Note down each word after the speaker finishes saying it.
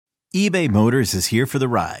eBay Motors is here for the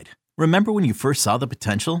ride. Remember when you first saw the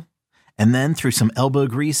potential? And then through some elbow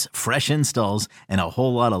grease, fresh installs, and a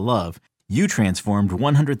whole lot of love, you transformed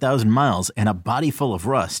 100,000 miles and a body full of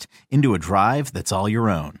rust into a drive that's all your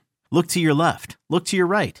own. Look to your left. Look to your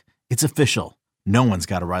right. It's official. No one's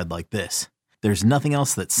got a ride like this. There's nothing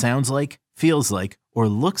else that sounds like, feels like, or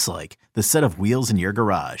looks like the set of wheels in your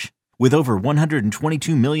garage. With over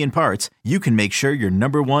 122 million parts, you can make sure your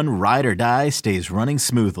number one ride or die stays running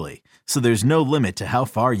smoothly. So there's no limit to how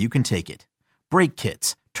far you can take it. Brake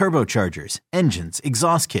kits, turbochargers, engines,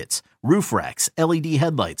 exhaust kits, roof racks, LED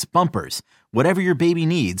headlights, bumpers, whatever your baby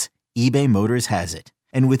needs, eBay Motors has it.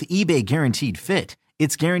 And with eBay Guaranteed Fit,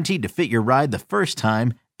 it's guaranteed to fit your ride the first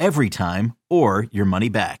time, every time, or your money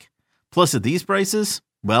back. Plus at these prices,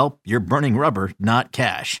 well, you're burning rubber, not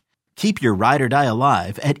cash. Keep your ride or die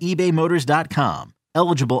alive at ebaymotors.com.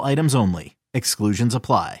 Eligible items only. Exclusions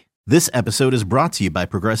apply. This episode is brought to you by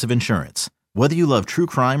Progressive Insurance. Whether you love true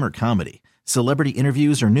crime or comedy, celebrity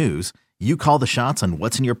interviews or news, you call the shots on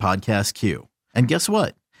what's in your podcast queue. And guess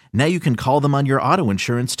what? Now you can call them on your auto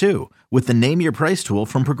insurance too with the Name Your Price tool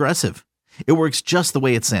from Progressive. It works just the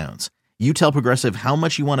way it sounds. You tell Progressive how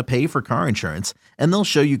much you want to pay for car insurance, and they'll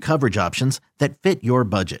show you coverage options that fit your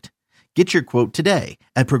budget. Get your quote today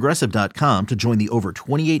at Progressive.com to join the over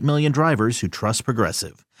 28 million drivers who trust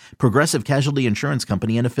Progressive. Progressive Casualty Insurance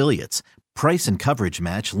Company and Affiliates. Price and coverage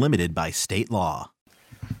match limited by state law.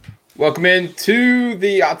 Welcome into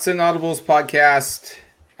the Odds and Audibles podcast.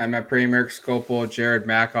 I'm at Premier Scopel, Jared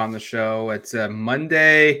Mack on the show. It's a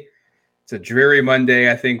Monday. It's a dreary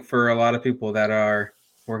Monday, I think, for a lot of people that are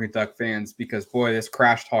Oregon Duck fans because, boy, this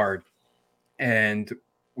crashed hard. And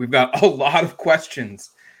we've got a lot of questions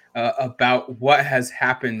about what has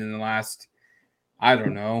happened in the last, I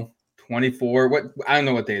don't know, 24, I don't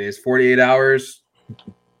know what date it is, 48 hours,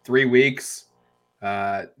 3 weeks.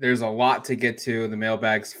 There's a lot to get to. The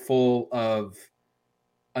mailbag's full of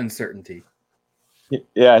uncertainty.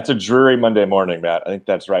 Yeah, it's a dreary Monday morning, Matt. I think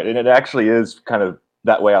that's right. And it actually is kind of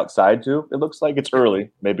that way outside, too. It looks like it's early.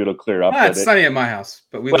 Maybe it'll clear up. It's sunny at my house,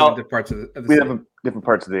 but we live in different parts of the we city. have different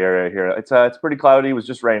parts of the area here. It's pretty cloudy. It was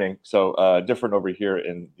just raining, so different over here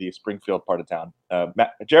in the Springfield part of town.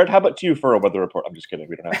 Jared, how about you for a weather report? I'm just kidding.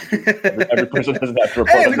 We don't have to do every person doesn't have to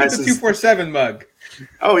report. Hey, look at the 247 mug.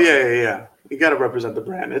 Oh, yeah. You got to represent the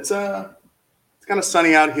brand. It's kind of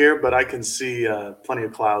sunny out here, but I can see plenty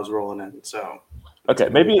of clouds rolling in, so... Okay,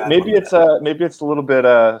 maybe it's a little bit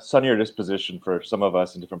sunnier disposition for some of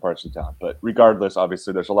us in different parts of town. But regardless,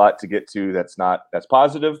 obviously, there's a lot to get to that's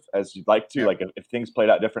positive as you'd like to. Yeah. Like if things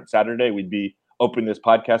played out different Saturday, we'd be opening this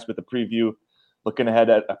podcast with a preview, looking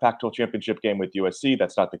ahead at a Pac-12 championship game with USC.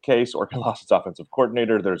 That's not the case. Oregon lost its offensive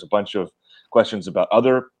coordinator. There's a bunch of questions about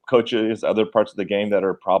other coaches, other parts of the game that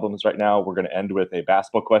are problems right now. We're going to end with a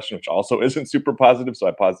basketball question, which also isn't super positive. So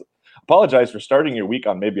I apologize for starting your week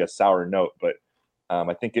on maybe a sour note, but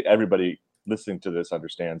I think everybody listening to this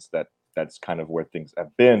understands that that's kind of where things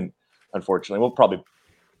have been, unfortunately. We'll probably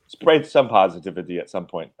spread some positivity at some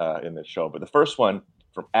point in this show. But the first one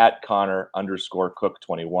from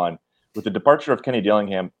 @Connor_Cook21. With the departure of Kenny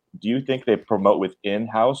Dillingham, do you think they promote within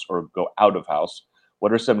house or go out of house?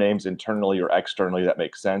 What are some names internally or externally that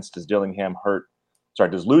make sense? Does losing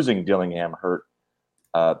Dillingham hurt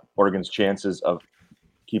Oregon's chances of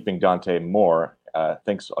keeping Dante Moore?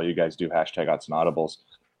 Thanks all you guys do. #Odds and Audibles.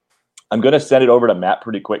 I'm going to send it over to Matt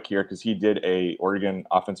pretty quick here because he did a Oregon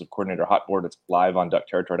offensive coordinator hot board. It's live on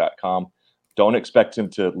duckterritory.com. Don't expect him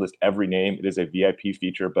to list every name. It is a VIP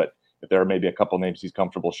feature, but if there are maybe a couple names he's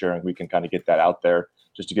comfortable sharing, we can kind of get that out there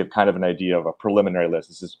just to give kind of an idea of a preliminary list.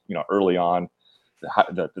 This is, early on.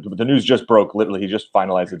 The news just broke. Literally, he just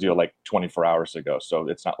finalized the deal like 24 hours ago. So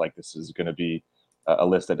it's not like this is going to be a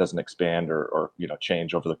list that doesn't expand or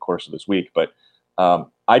change over the course of this week. But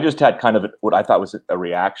I just had kind of what I thought was a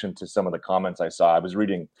reaction to some of the comments I saw. I was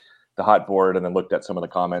reading the hot board and then looked at some of the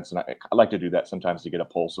comments, and I like to do that sometimes to get a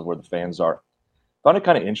pulse of where the fans are. Found it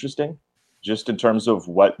kind of interesting, just in terms of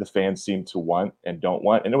what the fans seem to want and don't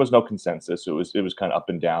want. And there was no consensus. It was kind of up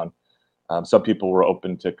and down. Some people were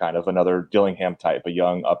open to kind of another Dillingham type, a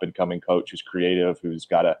young up-and-coming coach who's creative, who's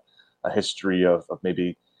got a history of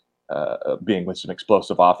maybe being with some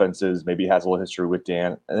explosive offenses, maybe has a little history with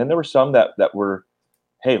Dan. And then there were some that were,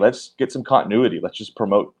 hey, let's get some continuity. Let's just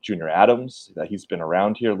promote Junior Adams. He's been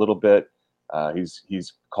around here a little bit.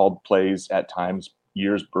 He's called plays at times.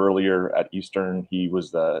 Years earlier at Eastern, he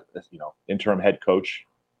was the interim head coach,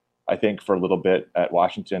 I think, for a little bit at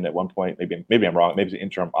Washington at one point. Maybe I'm wrong. Maybe the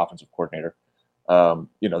interim offensive coordinator.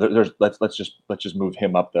 Let's just move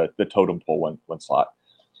him up the totem pole one slot.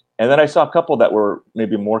 And then I saw a couple that were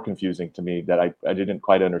maybe more confusing to me that I didn't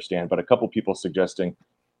quite understand, but a couple people suggesting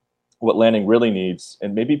what Lanning really needs,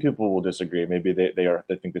 and maybe people will disagree. Maybe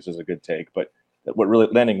they think this is a good take, but what really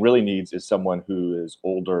Lanning really needs is someone who is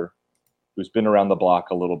older, who's been around the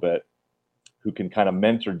block a little bit, who can kind of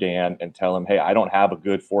mentor Dan and tell him, hey, I don't have a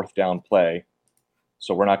good fourth down play,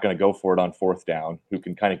 so we're not going to go for it on fourth down, who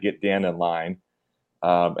can kind of get Dan in line,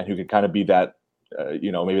 and who can kind of be that,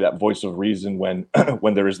 maybe that voice of reason when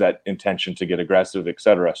when there is that intention to get aggressive, et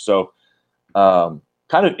cetera. So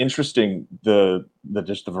kind of interesting, the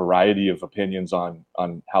variety of opinions on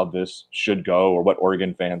how this should go, or what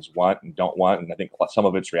Oregon fans want and don't want. And I think some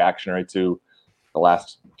of it's reactionary to the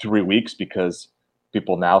last 3 weeks, because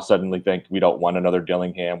people now suddenly think we don't want another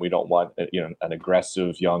Dillingham. We don't want an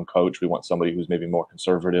aggressive young coach. We want somebody who's maybe more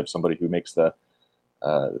conservative, somebody who makes the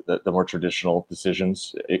more traditional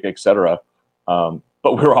decisions, et cetera.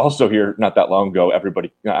 But we were also here not that long ago,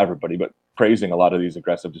 not everybody, but praising a lot of these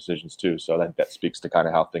aggressive decisions too. So that speaks to kind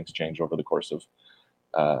of how things change over the course of,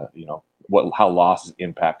 how losses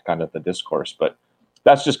impact kind of the discourse. But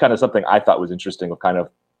that's just kind of something I thought was interesting, of kind of,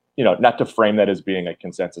 not to frame that as being a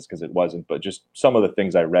consensus, because it wasn't, but just some of the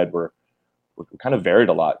things I read were kind of varied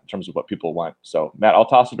a lot in terms of what people want. So Matt, I'll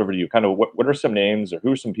toss it over to you. Kind of what are some names, or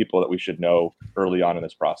who are some people that we should know early on in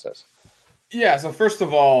this process? Yeah. So first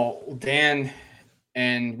of all, Dan,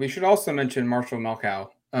 and we should also mention Marshall Malchow.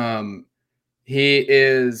 He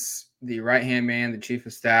is the right-hand man, the chief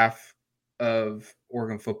of staff of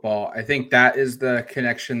Oregon football. I think that is the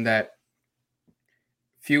connection that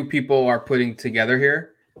few people are putting together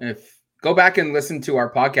here. And if go back and listen to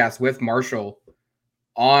our podcast with Marshall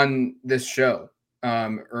on this show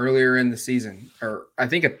earlier in the season, or I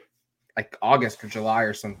think like August or July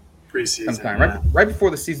or preseason, sometime right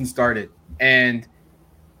before the season started. And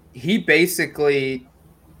he basically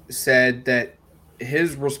said that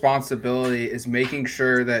his responsibility is making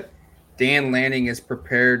sure that Dan Lanning is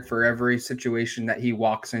prepared for every situation that he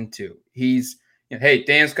walks into. He's, hey,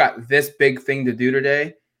 Dan's got this big thing to do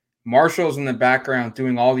today. Marshall's in the background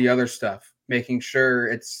doing all the other stuff, making sure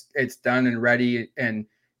it's done and ready, and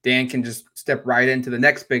Dan can just step right into the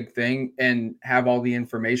next big thing and have all the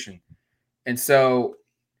information. And so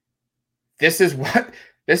this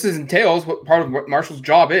entails what part of what Marshall's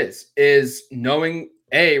job is knowing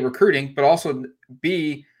A, recruiting, but also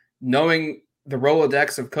B, knowing the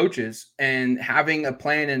Rolodex of coaches and having a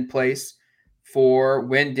plan in place for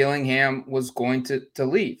when Dillingham was going to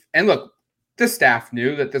leave. And look, the staff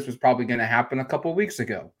knew that this was probably going to happen a couple of weeks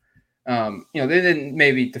ago. They didn't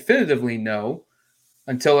maybe definitively know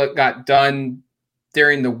until it got done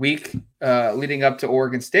during the week leading up to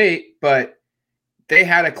Oregon State, but they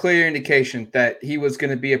had a clear indication that he was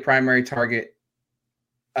going to be a primary target.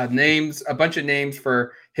 A bunch of names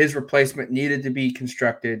for his replacement needed to be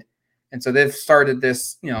constructed. And so they've started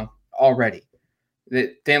this, already.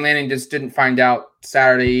 That Dan Lanning just didn't find out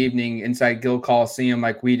Saturday evening inside Gill Coliseum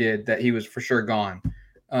like we did that he was for sure gone.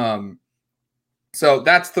 So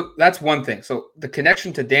that's one thing. So the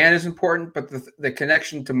connection to Dan is important, but the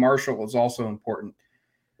connection to Marshall is also important.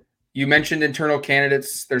 You mentioned internal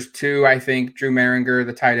candidates. There's two, I think. Drew Mehringer,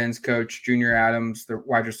 the tight ends coach, Junior Adams, the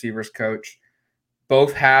wide receivers coach.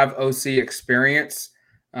 Both have OC experience.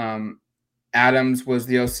 Adams was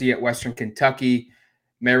the OC at Western Kentucky.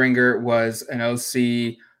 Mehringer was an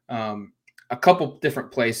OC a couple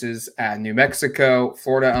different places at New Mexico,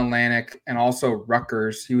 Florida Atlantic, and also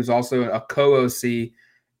Rutgers. He was also a co-OC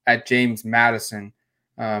at James Madison.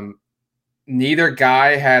 Neither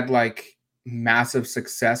guy had massive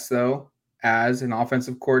success, though, as an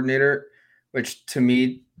offensive coordinator, which to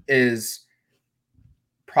me is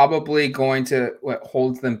probably going to what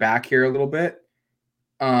holds them back here a little bit.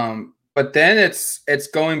 But then it's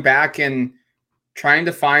going back and trying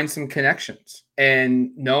to find some connections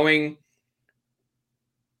and knowing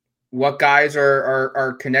what guys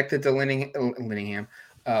are connected to Lanning,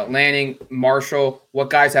 Marshall, what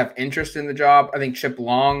guys have interest in the job. I think Chip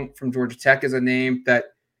Long from Georgia Tech is a name that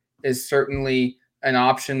is certainly an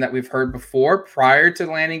option that we've heard before prior to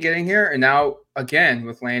Lanning getting here. And now, again,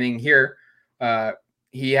 with Lanning here,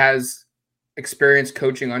 he has experience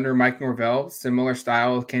coaching under Mike Norvell, similar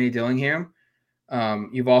style of Kenny Dillingham.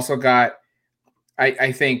 You've also got,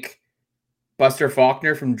 I think, Buster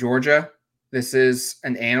Faulkner from Georgia. This is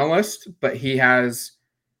an analyst, but he has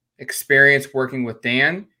experience working with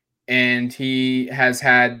Dan, and he has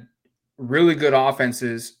had really good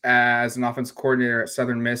offenses as an offensive coordinator at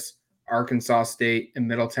Southern Miss, Arkansas State, and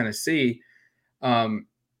Middle Tennessee.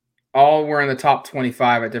 All were in the top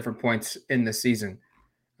 25 at different points in the season.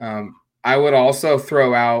 I would also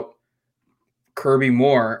throw out Kirby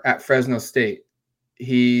Moore at Fresno State.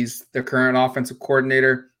 He's the current offensive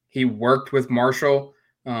coordinator. He worked with Marshall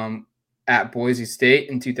at Boise State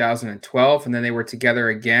in 2012, and then they were together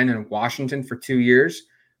again in Washington for 2 years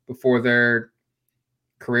before their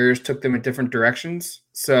careers took them in different directions.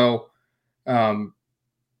 So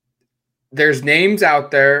there's names out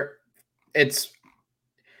there.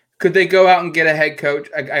 Could they go out and get a head coach,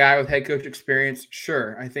 a guy with head coach experience?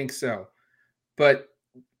 Sure, I think so. But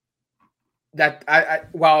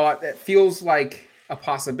while it feels like a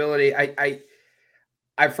possibility,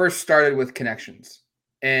 I first started with connections.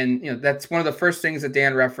 And that's one of the first things that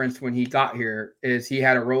Dan referenced when he got here is he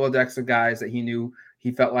had a Rolodex of guys that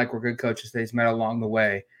he felt like were good coaches that he's met along the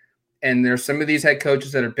way. And there's some of these head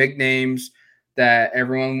coaches that are big names that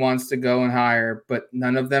everyone wants to go and hire, but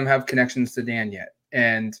none of them have connections to Dan yet.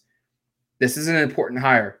 And this is an important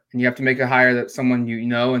hire, and you have to make a hire that someone you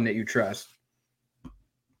know and that you trust.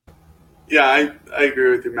 Yeah, I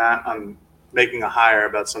agree with you, Matt, on making a hire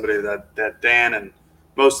about somebody that Dan and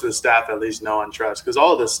most of the staff at least know and trust, because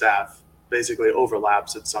all of the staff basically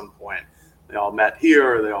overlaps at some point. They all met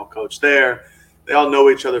here, or they all coached there. They all know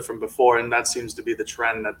each other from before, and that seems to be the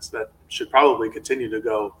trend that should probably continue to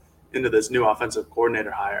go into this new offensive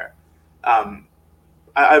coordinator hire.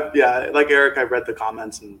 Like Eric, I read the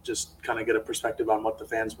comments and just kind of get a perspective on what the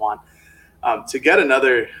fans want. To get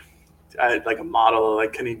another like a model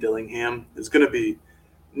like Kenny Dillingham is going to be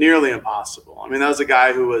nearly impossible. I mean, that was a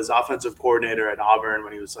guy who was offensive coordinator at Auburn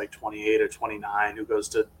when he was like 28 or 29, who goes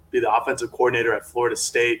to be the offensive coordinator at Florida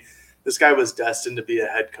State. This guy was destined to be a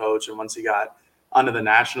head coach, and once he got onto the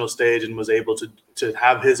national stage and was able to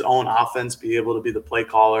have his own offense, be able to be the play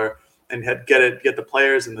caller, and get the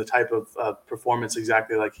players and the type of performance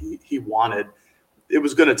exactly like he wanted, it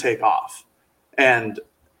was going to take off. And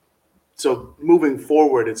so moving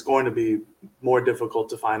forward, it's going to be more difficult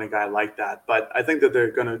to find a guy like that. But I think that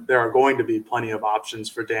there are going to be plenty of options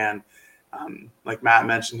for Dan. Like Matt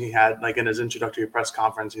mentioned, he had, like in his introductory press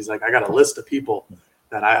conference, he's like, I got a list of people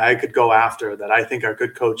that I could go after that I think are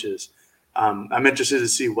good coaches. I'm interested to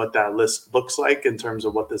see what that list looks like in terms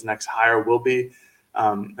of what this next hire will be.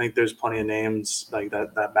 I think there's plenty of names like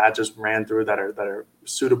that Matt just ran through that are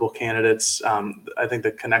suitable candidates. I think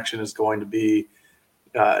the connection is going to be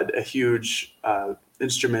a huge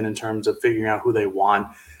instrument in terms of figuring out who they want.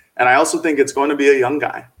 And I also think it's going to be a young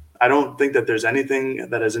guy. I don't think that there's anything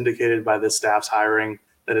that is indicated by this staff's hiring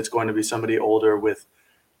that it's going to be somebody older with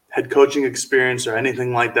head coaching experience or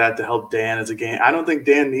anything like that to help Dan as a game. I don't think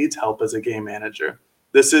Dan needs help as a game manager.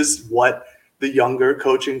 This is what the younger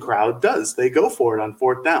coaching crowd does. They go for it on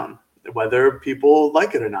fourth down, whether people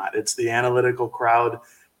like it or not. It's the analytical crowd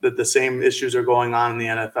that the same issues are going on in the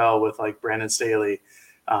NFL with like Brandon Staley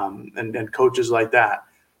and coaches like that.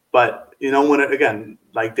 But, when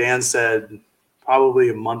like Dan said, probably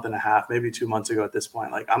a month and a half, maybe 2 months ago at this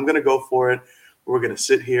point, like, I'm going to go for it. We're going to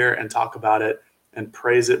sit here and talk about it and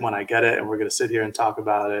praise it when I get it. And we're going to sit here and talk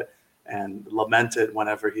about it and lament it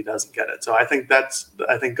whenever he doesn't get it. So I think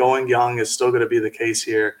going young is still going to be the case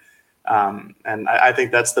here. And I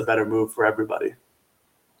think that's the better move for everybody.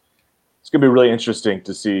 It's going to be really interesting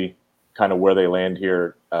to see kind of where they land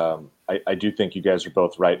here. I do think you guys are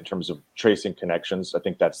both right in terms of tracing connections. I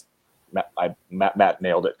think that's Matt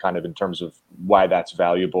nailed it kind of in terms of why that's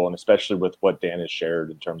valuable, and especially with what Dan has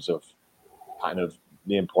shared in terms of kind of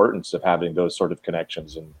the importance of having those sort of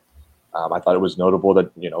connections. And I thought it was notable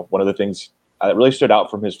that, one of the things that really stood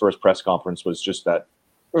out from his first press conference was just that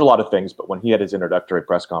there's a lot of things, but when he had his introductory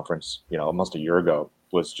press conference, almost a year ago,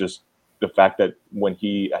 was just the fact that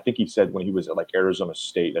I think he said when he was at like Arizona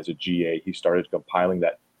State as a GA, he started compiling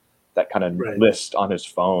that kind of list on his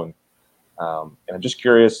phone. And I'm just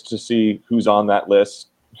curious to see who's on that list.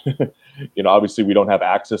 Obviously we don't have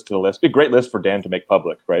access to the list. It'd be a great list for Dan to make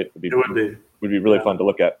public, right? It would be really fun to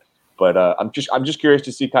look at. But I'm just curious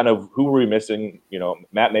to see kind of who are we missing.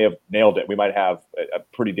 Matt may have nailed it. We might have a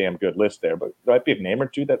pretty damn good list there, but there might be a name or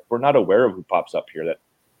two that we're not aware of who pops up here that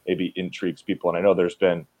maybe intrigues people. And I know there's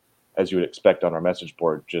been, as you would expect on our message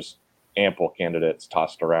board, just ample candidates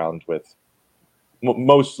tossed around with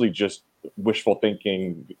mostly just wishful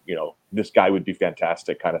thinking, this guy would be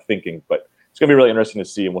fantastic kind of thinking. But it's going to be really interesting to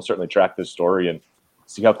see, and we'll certainly track this story and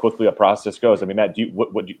see how quickly a process goes. I mean, Matt,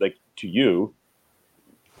 what do you like to you?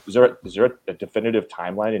 Is there a definitive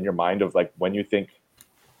timeline in your mind of like when you think,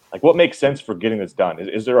 like what makes sense for getting this done?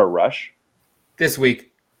 Is there a rush? This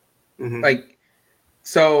week. Mm-hmm.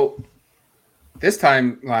 So this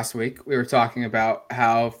time last week, we were talking about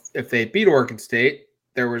how if they beat Oregon State,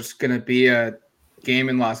 there was going to be a game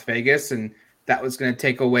in Las Vegas, and that was going to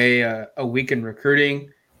take away a week in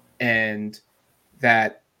recruiting, and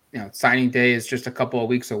that signing day is just a couple of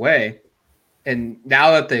weeks away. And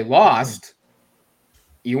now that they lost,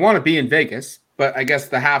 you want to be in Vegas. But I guess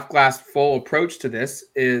the half glass full approach to this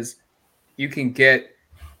is you can get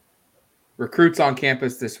recruits on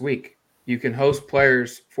campus this week. You can host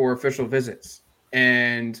players for official visits.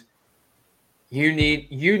 And you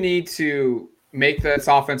need to make this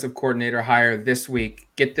offensive coordinator hire this week,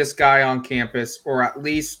 get this guy on campus, or at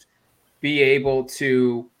least be able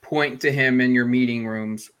to point to him in your meeting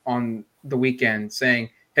rooms on the weekend saying,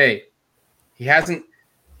 hey, he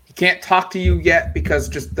can't talk to you yet because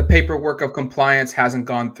just the paperwork of compliance hasn't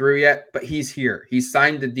gone through yet, but he's here. He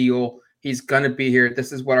signed the deal. He's going to be here.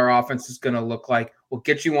 This is what our offense is going to look like. We'll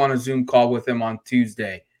get you on a Zoom call with him on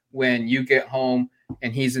Tuesday when you get home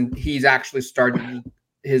and he's actually started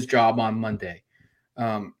his job on Monday.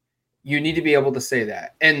 You need to be able to say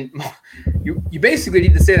that. And you basically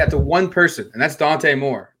need to say that to one person, and that's Dante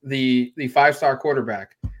Moore, the 5-star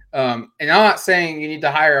quarterback. And I'm not saying you need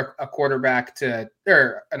to hire a quarterback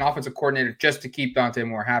or an offensive coordinator just to keep Dante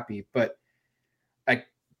Moore happy, but like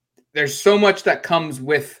there's so much that comes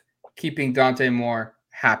with keeping Dante Moore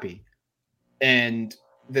happy. And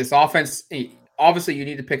this offense, obviously you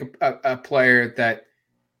need to pick a player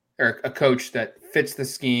or a coach that fits the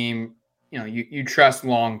scheme, you trust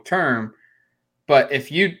long-term. But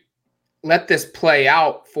if you let this play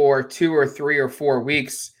out for 2 or 3 or 4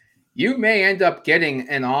 weeks, you may end up getting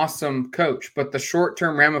an awesome coach, but the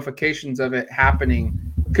short-term ramifications of it happening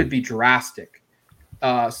could be drastic.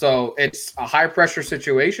 So it's a high-pressure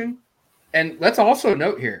situation. And let's also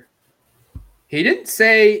note here, he didn't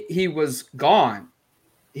say he was gone.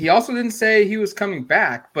 He also didn't say he was coming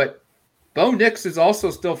back, but Bo Nix is also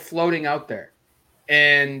still floating out there.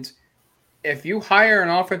 And if you hire an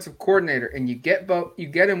offensive coordinator and you get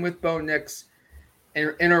him with Bo Nix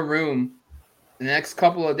in a room the next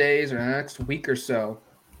couple of days or the next week or so,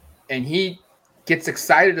 and he gets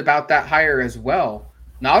excited about that hire as well,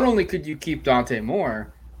 not only could you keep Dante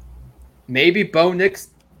Moore, maybe Bo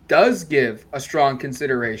Nix does give a strong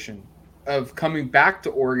consideration of coming back to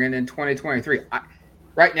Oregon in 2023.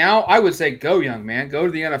 Right now, I would say go, young man. Go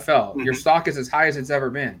to the NFL. Mm-hmm. Your stock is as high as it's ever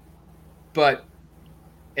been.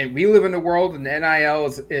 And we live in a world, and the NIL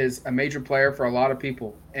is a major player for a lot of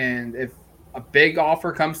people. And if a big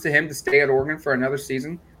offer comes to him to stay at Oregon for another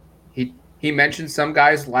season, he mentioned some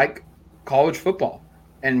guys like college football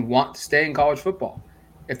and want to stay in college football.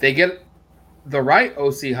 If they get the right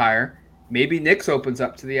OC hire, maybe Nix opens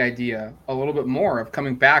up to the idea a little bit more of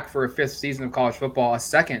coming back for a 5th season of college football, a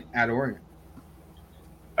 2nd at Oregon.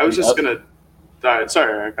 I was just going to –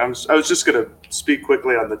 sorry, Eric. I was just going to speak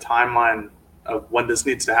quickly on the timeline of when this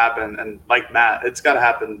needs to happen. And like Matt, it's got to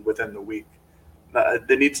happen within the week.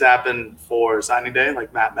 It needs to happen for signing day,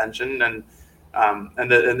 like Matt mentioned, and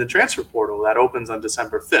the transfer portal that opens on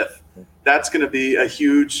December 5th. That's going to be a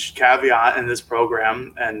huge caveat in this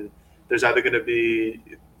program. And there's either going to be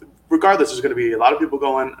 – regardless, there's going to be a lot of people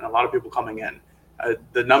going and a lot of people coming in.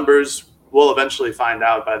 The numbers we'll eventually find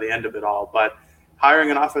out by the end of it all. But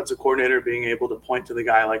hiring an offensive coordinator, being able to point to the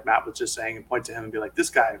guy like Matt was just saying and point to him and be like, this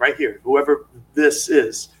guy right here, whoever this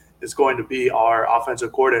is going to be our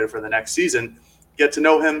offensive coordinator for the next season. Get to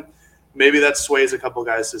know him. Maybe that sways a couple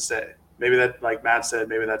guys to say. Maybe that, like Matt said,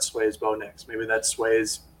 maybe that sways Bo Nix. Maybe that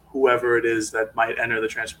sways whoever it is that might enter the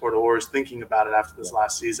transfer portal or is thinking about it after this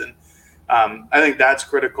last season. I think that's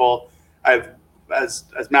critical. As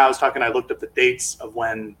Matt was talking, I looked up the dates of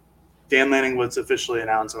when Dan Lanning was officially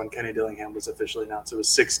announced and when Kenny Dillingham was officially announced. It was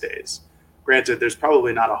 6 days. Granted, there's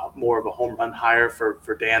probably not more of a home run hire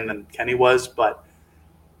for Dan than Kenny was, but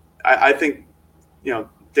I think,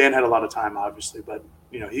 Dan had a lot of time, obviously, but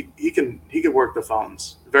he can work the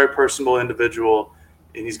phones. Very personable individual,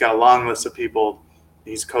 and he's got a long list of people.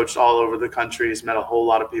 He's coached all over the country. He's met a whole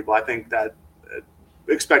lot of people. I think that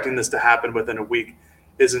expecting this to happen within a week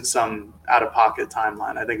isn't some out-of-pocket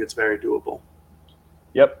timeline. I think it's very doable.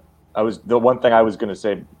 Yep. The one thing I was going to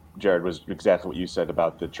say, Jared, was exactly what you said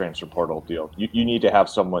about the transfer portal deal. You need to have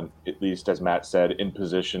someone, at least as Matt said, in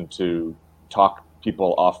position to talk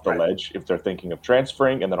people off the ledge if they're thinking of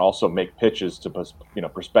transferring, and then also make pitches to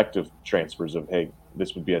prospective transfers of, hey,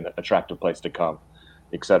 this would be an attractive place to come,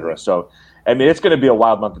 et cetera. So, I mean, it's going to be a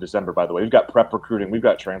wild month of December, by the way. We've got prep recruiting. We've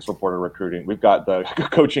got transfer portal recruiting. We've got the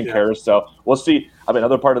coaching carousel. We'll see. I mean,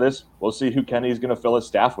 another part of this, we'll see who Kenny's going to fill his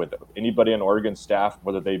staff with. Anybody on Oregon staff,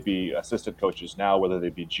 whether they be assistant coaches now, whether they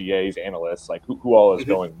be GAs, analysts, like who all is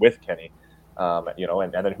going with Kenny, and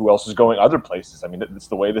then who else is going other places. I mean, it's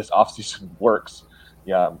the way this offseason works.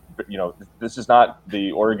 Yeah, this is not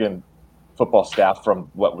the Oregon football staff from,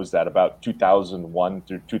 what was that, about 2001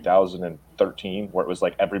 through 2013, where it was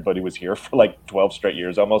like everybody was here for like 12 straight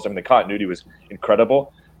years almost. I mean, the continuity was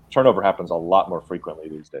incredible. turnover happens a lot more frequently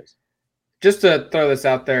these days. Just to throw this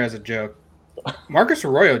out there as a joke, Marcus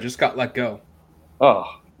Arroyo just got let go.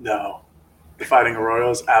 Oh No, the Fighting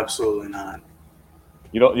Arroyos, absolutely not.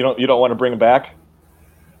 You don't want to bring him back?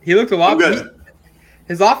 He looked a lot. Good.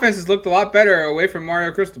 His offense has looked a lot better away from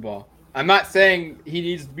Mario Cristobal. I'm not saying he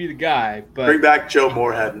needs to be the guy, but Bring back Joe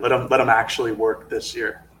Moorhead. Let him actually work this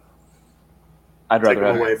year. I'd Take rather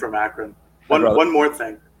him have away from Akron. rather- One more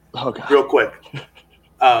thing, Oh god. real quick.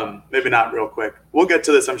 Maybe not real quick. We'll get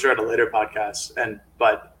to this, I'm sure, at a later podcast.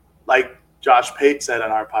 But like Josh Pate said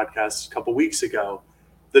on our podcast a couple weeks ago,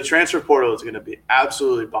 the transfer portal is going to be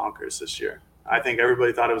absolutely bonkers this year. I think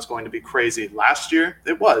everybody thought it was going to be crazy last year.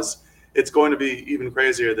 It was. It's going to be even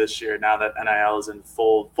crazier this year now that NIL is in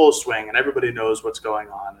full swing and everybody knows what's going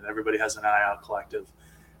on and everybody has an NIL collective.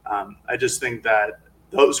 I just think that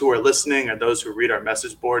those who are listening and those who read our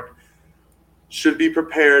message board should be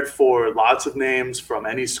prepared for lots of names from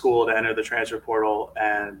any school to enter the transfer portal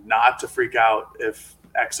and not to freak out if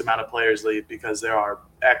X amount of players leave, because there are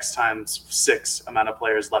X times 6 amount of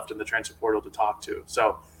players left in the transfer portal to talk to.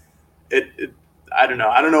 So I don't know.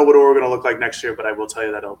 I don't know what we're going to look like next year, but I will tell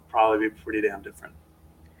you that it'll probably be pretty damn different.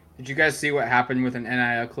 did you guys see what happened with an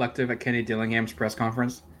NIL collective at Kenny Dillingham's press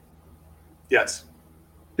conference? Yes.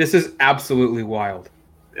 This is absolutely wild.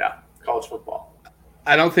 Yeah. College football.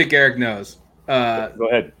 I don't think Eric knows. Go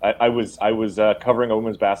ahead. I was covering a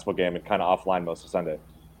women's basketball game and kind of offline most of Sunday.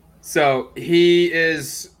 So he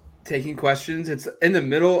is taking questions. It's in the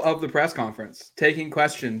middle of the press conference, taking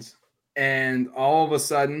questions. And all of a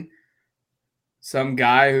sudden, some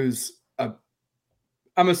guy who's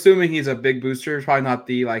I'm assuming he's a big booster, probably not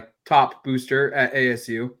the top booster at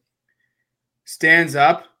ASU, stands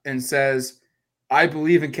up and says, I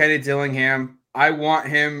believe in Kenny Dillingham. I want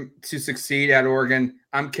him to succeed at Oregon.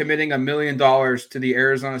 I'm committing $1 million to the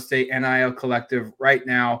Arizona State NIL collective right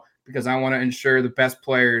now because I want to ensure the best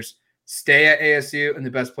players stay at ASU and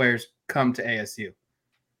the best players come to ASU.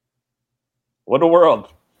 What a world.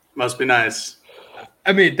 Must be nice.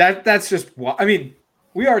 I mean, that's just – I mean,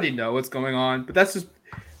 we already know what's going on, but that's just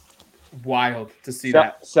wild to see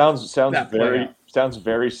that. Sounds that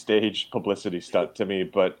very staged publicity stunt to me,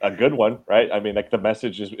 but a good one, right? I mean, like the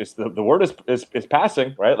message is the word is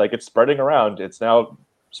passing, right? Like it's spreading around. It's now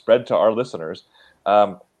spread to our listeners.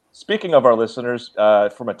 Speaking of our listeners,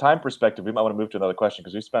 from a time perspective, we might want to move to another question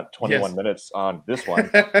because we spent 21 minutes on this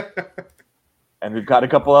one. And we've got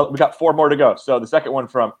we got 4 more to go. So the second one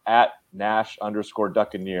from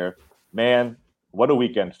 @Nash_Duccaneer. Man, what a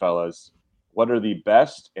weekend, fellas. What are the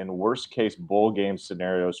best and worst case bowl game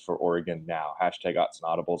scenarios for Oregon now?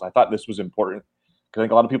 #OttsAndAudibles. I thought this was important because I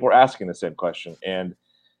think a lot of people are asking the same question. And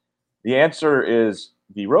the answer is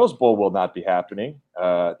the Rose Bowl will not be happening.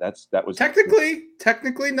 That was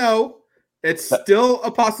technically no. It's still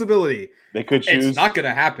a possibility. They could choose. It's not going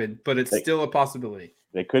to happen, but it's still a possibility.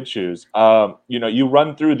 They could choose. You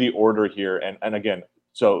run through the order here, and again,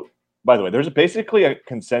 so by the way, there's basically a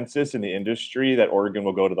consensus in the industry that Oregon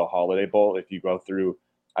will go to the Holiday Bowl. If you go through,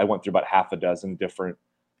 I went through about half a dozen different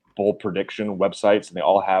bowl prediction websites, and they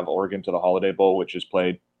all have Oregon to the Holiday Bowl, which is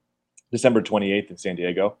played December 28th in San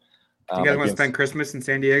Diego. You guys want to spend Christmas in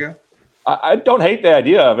San Diego? I don't hate the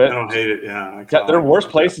idea of it. I don't hate it, yeah. There are worse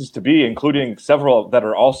places to be, including several that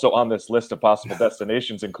are also on this list of possible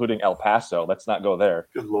destinations, including El Paso. Let's not go there.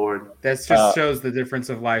 Good Lord. That just shows the difference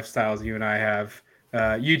of lifestyles you and I have.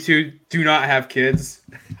 You two do not have kids.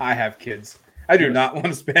 I have kids. I do not want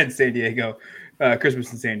to spend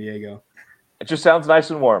Christmas in San Diego. It just sounds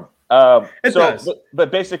nice and warm. It does.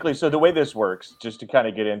 But basically, so the way this works, just to kind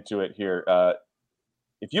of get into it here,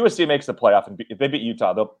 if USC makes the playoff and if they beat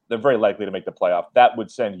Utah, they're very likely to make the playoff. That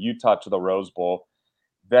would send Utah to the Rose Bowl.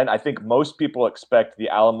 Then I think most people expect the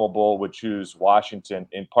Alamo Bowl would choose Washington,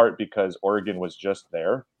 in part because Oregon was just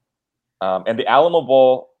there. And the Alamo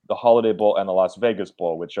Bowl, the Holiday Bowl, and the Las Vegas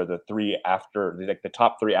Bowl, which are the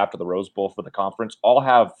top 3 after the Rose Bowl for the conference, all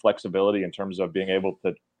have flexibility in terms of being able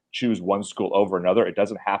to choose one school over another. It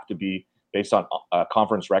doesn't have to be based on a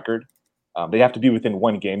conference record. They have to be within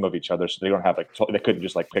one game of each other, so they don't have they couldn't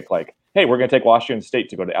just pick hey, we're going to take Washington State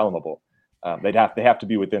to go to Alamo Bowl. They have to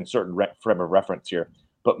be within certain frame of reference here.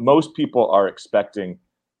 But most people are expecting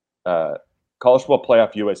college football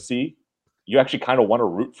playoff USC. You actually kind of want to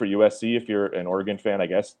root for USC if you're an Oregon fan, I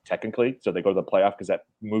guess, technically. So they go to the playoff because that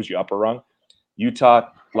moves you up a rung. Utah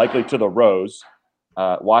likely to the Rose,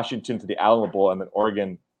 Washington to the Alamo Bowl, and then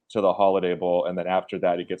Oregon to the Holiday Bowl. And then after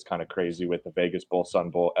that, it gets kind of crazy with the Vegas Bowl, Sun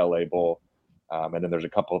Bowl, LA Bowl. And then there's a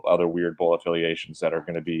couple of other weird bowl affiliations that are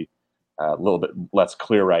going to be a little bit less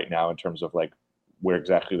clear right now in terms of where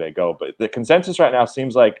exactly they go. But the consensus right now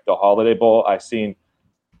seems like the Holiday Bowl. I've seen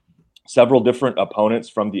several different opponents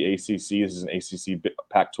from the ACC. This is an ACC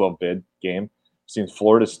Pac-12 bid game. I've seen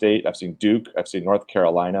Florida State. I've seen Duke. I've seen North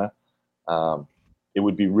Carolina. It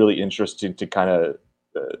would be really interesting to kind of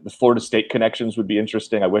the Florida State connections would be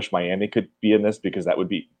interesting. I wish Miami could be in this because that would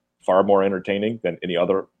be far more entertaining than any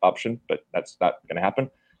other option, but that's not going to happen.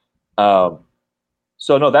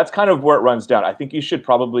 So no, that's kind of where it runs down. I think you should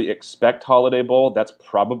probably expect Holiday Bowl. That's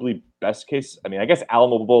probably best case. I mean, I guess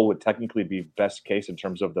Alamo Bowl would technically be best case in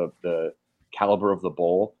terms of the caliber of the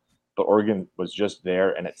bowl, but Oregon was just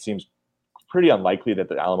there, and it seems pretty unlikely that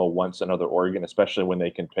the Alamo wants another Oregon, especially when they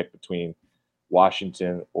can pick between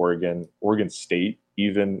Washington, Oregon, Oregon State,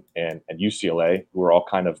 even, and UCLA, who are all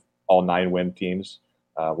 9-win teams.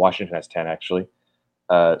 Washington has 10 actually.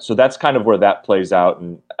 So that's kind of where that plays out.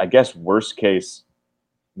 And I guess worst case,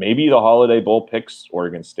 maybe the Holiday Bowl picks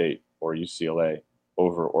Oregon State or UCLA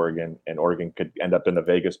over Oregon, and Oregon could end up in the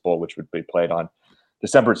Vegas Bowl, which would be played on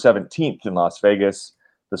December 17th in Las Vegas.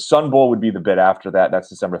 The Sun Bowl would be the bit after that. That's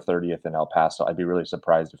December 30th in El Paso. I'd be really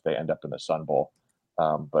surprised if they end up in the Sun Bowl.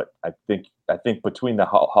 But I think between the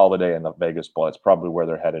Holiday and the Vegas Bowl, it's probably where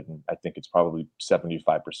they're headed, and I think it's probably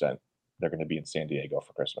 75% they're going to be in San Diego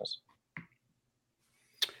for Christmas.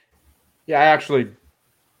 Yeah, I actually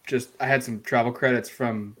I had some travel credits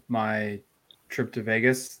from my trip to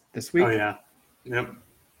Vegas this week. Oh, yeah. Yep.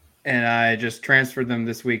 And I just transferred them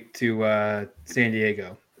this week to San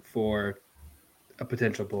Diego for a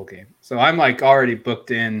potential bowl game. So I'm already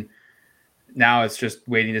booked in. Now it's just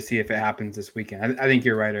waiting to see if it happens this weekend. I think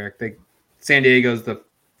you're right, Eric. San Diego's the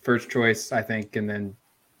first choice, I think. And then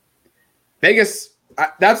Vegas,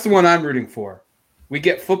 that's the one I'm rooting for. We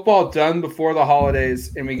get football done before the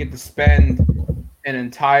holidays, and we get to spend an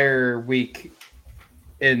entire week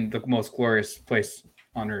in the most glorious place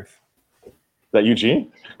on earth. Is that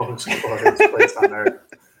Eugene? Most glorious place on earth.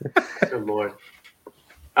 Good Lord.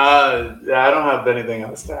 I don't have anything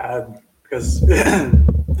else to add because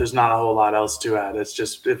there's not a whole lot else to add. It's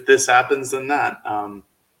just if this happens, then that.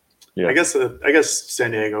 Yeah. I guess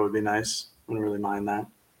San Diego would be nice. Wouldn't really mind that.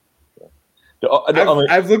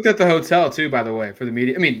 I've looked at the hotel too, by the way, for the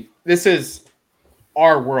media. I mean, this is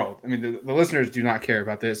our world. I mean, the listeners do not care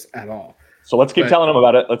about this at all. So let's keep telling them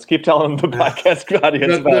about it. Let's keep telling them the podcast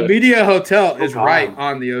audience about it. The media hotel is right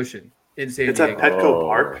on the ocean in San Diego. It's at Petco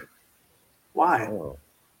Park. Why? Oh.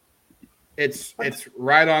 It's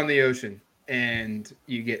right on the ocean, and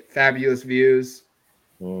you get fabulous views.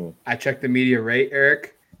 I checked the media rate,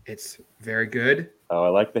 Eric. It's very good. Oh, I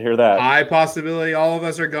like to hear that. High possibility all of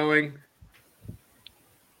us are going.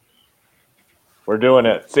 We're doing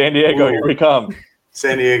it. San Diego, here we come.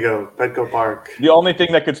 San Diego, Petco Park. The only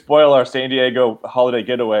thing that could spoil our San Diego holiday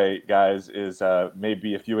getaway, guys, is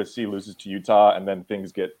maybe if USC loses to Utah and then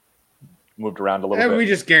things get moved around a little bit. We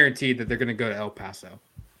just guaranteed that they're going to go to El Paso.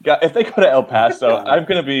 Yeah, if they go to El Paso, I'm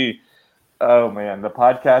going to be – oh, man, the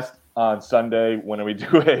podcast on Sunday when we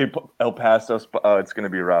do a El Paso it's going to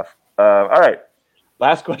be rough. All right,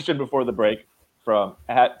 last question before the break from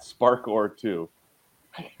 @Sparkor2.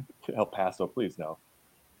 El Paso, please no.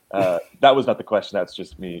 That was not the question. That's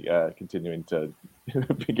just me continuing to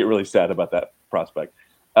get really sad about that prospect.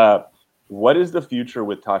 What is the future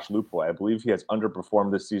with Tosh Lupoy? I believe he has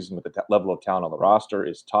underperformed this season with the level of talent on the roster.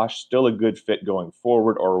 Is Tosh still a good fit going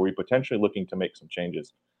forward, or are we potentially looking to make some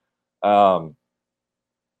changes? Well,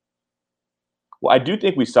 I do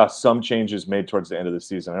think we saw some changes made towards the end of the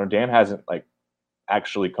season. I know Dan hasn't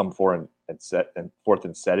actually come forth and said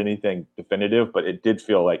anything definitive, but it did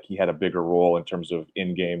feel like he had a bigger role in terms of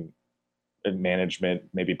in-game management,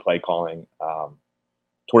 maybe play calling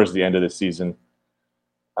towards the end of the season.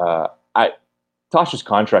 Tosh's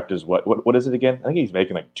contract is what is it again? I think he's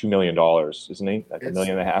making $2 million, isn't he? $1.5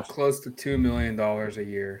 million. Close to $2 million a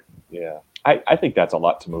year. Yeah, I think that's a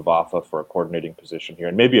lot to move off of for a coordinating position here,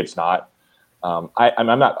 and maybe it's not. I'm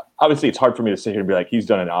not. Obviously, it's hard for me to sit here and be like he's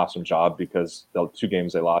done an awesome job because the 2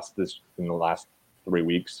 games they lost in the last 3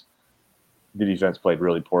 weeks, the defense played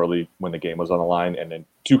really poorly when the game was on the line, and then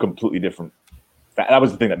 2 completely different. That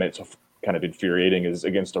was the thing that made it so kind of infuriating is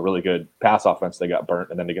against a really good pass offense they got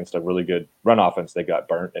burnt, and then against a really good run offense they got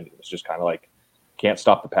burnt, and it was just kind of can't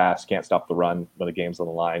stop the pass, can't stop the run when the game's on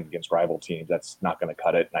the line against rival teams. That's not going to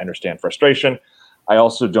cut it. And I understand frustration. I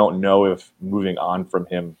also don't know if moving on from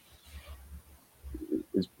him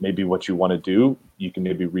is maybe what you want to do. You can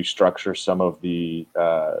maybe restructure some of the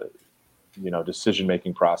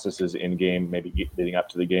decision-making processes in game, maybe leading up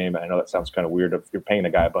to the game. And I know that sounds kind of weird if you're paying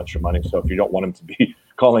a guy a bunch of money. So if you don't want him to be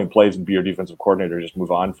calling plays and be your defensive coordinator, just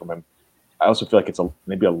move on from him. I also feel like it's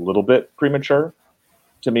maybe a little bit premature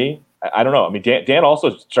to me. I don't know. I mean, Dan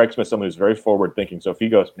also strikes me as someone who's very forward thinking. So if he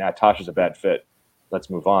goes, Tosh is a bad fit, let's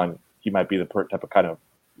move on. he might be the type of kind of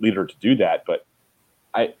leader to do that. But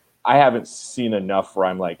I haven't seen enough where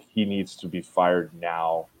I'm like, he needs to be fired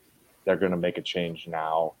now. They're going to make a change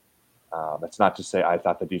now. That's not to say I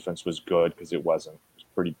thought the defense was good, because it wasn't. It was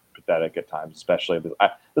pretty pathetic at times, especially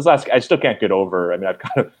this last. I still can't get over. I mean, I've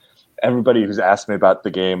kind of everybody who's asked me about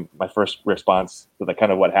the game. My first response to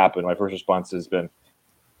kind of what happened. My first response has been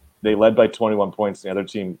they led by 21 points. And the other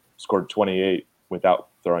team scored 28 without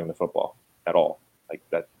throwing the football at all. Like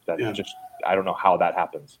that just I don't know how that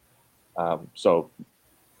happens. So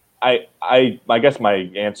I guess my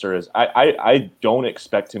answer is I don't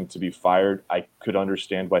expect him to be fired. I could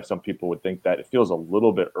understand why some people would think that. It feels a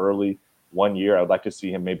little bit early. 1 year. I would like to see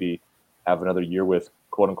him maybe have another year with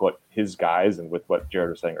quote unquote his guys, and with what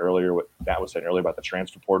Jared was saying earlier, what Matt was saying earlier about the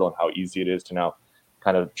transfer portal and how easy it is to now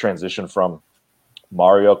kind of transition from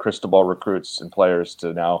Mario Cristobal recruits and players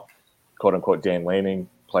to now quote unquote Dan Lanning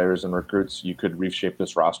players and recruits. You could reshape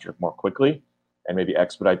this roster more quickly and maybe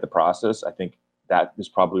expedite the process. I think that is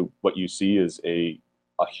probably what you see is a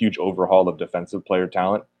huge overhaul of defensive player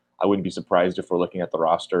talent. I wouldn't be surprised if we're looking at the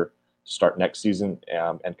roster to start next season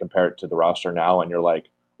and compare it to the roster now, and you're like,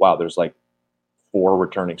 wow, there's like 4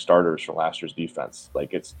 returning starters from last year's defense.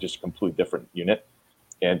 Like, it's just a completely different unit.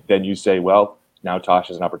 And then you say, well, now Tosh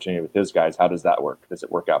has an opportunity with his guys. How does that work? Does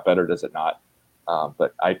it work out better? Does it not?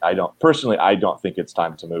 But I don't think it's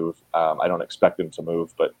time to move. I don't expect him to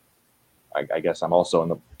move, but I guess I'm also in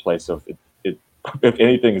the place of it. If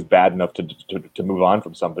anything is bad enough to move on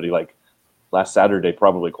from somebody, like last Saturday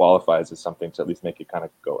probably qualifies as something to at least make you kind of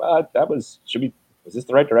go, is this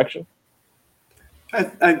the right direction?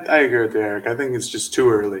 I agree with you, Eric. I think it's just too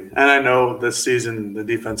early. And I know this season the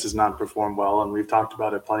defense has not performed well, and we've talked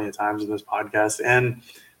about it plenty of times in this podcast. And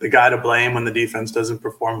the guy to blame when the defense doesn't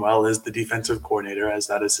perform well is the defensive coordinator, as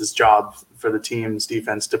that is his job for the team's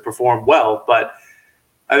defense to perform well. But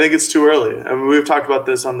I think it's too early. I mean, we've talked about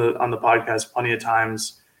this on the podcast plenty of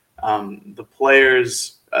times. The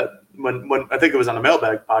players, when I think it was on the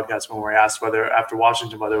Mailbag podcast when we were asked whether after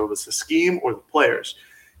Washington whether it was the scheme or the players,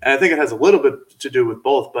 and I think it has a little bit to do with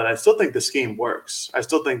both. But I still think the scheme works. I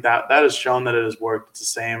still think that has shown that it has worked. It's the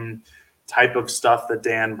same type of stuff that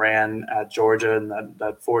Dan ran at Georgia and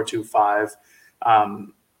that 4-2-5.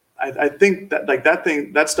 I think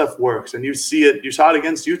that stuff works, and you see it. You saw it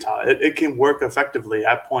against Utah. It can work effectively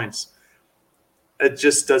at points. It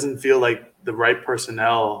just doesn't feel like the right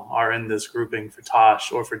personnel are in this grouping for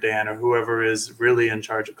Tosh or for Dan or whoever is really in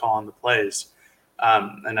charge of calling the plays.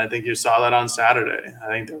 And I think you saw that on Saturday. I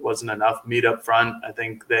think there wasn't enough meat up front. I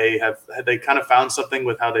think they kind of found something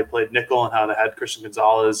with how they played nickel and how they had Christian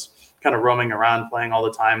Gonzalez kind of roaming around playing all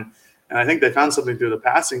the time. And I think they found something through the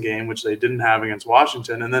passing game, which they didn't have against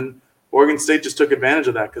Washington. And then Oregon State just took advantage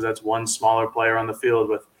of that because that's one smaller player on the field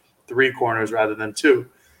with 3 corners rather than 2.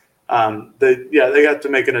 They got to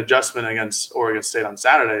make an adjustment against Oregon State on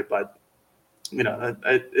Saturday, but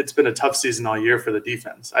it's been a tough season all year for the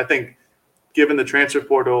defense. I think given the transfer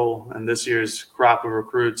portal and this year's crop of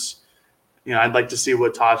recruits, I'd like to see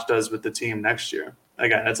what Tosh does with the team next year.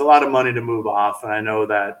 Again, it's a lot of money to move off, and I know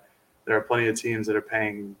that there are plenty of teams that are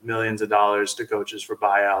paying millions of dollars to coaches for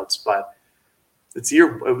buyouts, but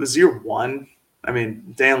it was year 1. I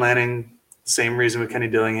mean, Dan Lanning, same reason with Kenny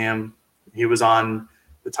Dillingham. He was on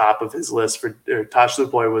the top of his list Tosh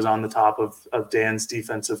Lupoy was on the top of Dan's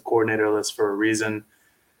defensive coordinator list for a reason.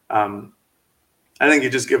 I think you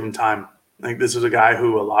just give him time. I think this is a guy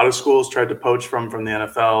who a lot of schools tried to poach from the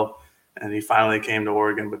NFL, and he finally came to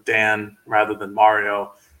Oregon with Dan rather than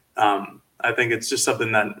Mario. I think it's just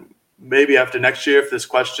something that maybe after next year, if this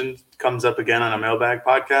question comes up again on a Mailbag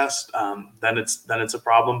podcast, then it's a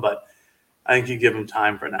problem. But I think you give him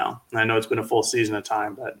time for now. And I know it's been a full season of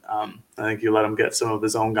time, but I think you let him get some of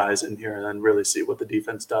his own guys in here and then really see what the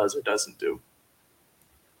defense does or doesn't do.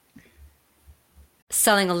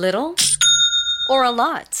 Selling a little or a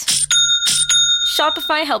lot?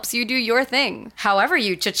 Shopify helps you do your thing, however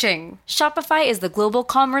you cha-ching. Shopify is the global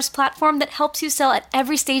commerce platform that helps you sell at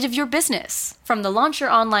every stage of your business. From the launch your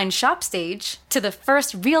online shop stage, to the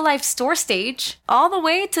first real-life store stage, all the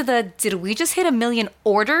way to the did we just hit 1 million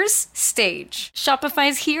orders stage.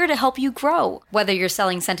 Shopify's here to help you grow. Whether you're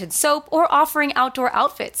selling scented soap or offering outdoor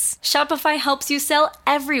outfits, Shopify helps you sell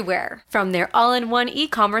everywhere. From their all-in-one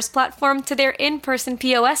e-commerce platform to their in-person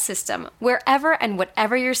POS system, wherever and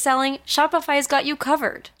whatever you're selling, Shopify's got got you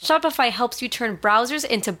covered. Shopify helps you turn browsers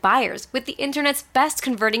into buyers with the internet's best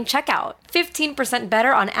converting checkout. 15%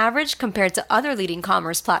 better on average compared to other leading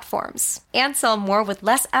commerce platforms. And sell more with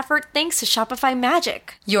less effort thanks to Shopify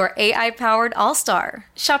Magic, your AI-powered all-star.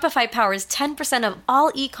 Shopify powers 10% of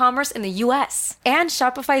all e-commerce in the U.S. And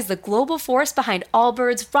Shopify is the global force behind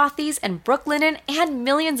Allbirds, Rothy's, and Brooklinen, and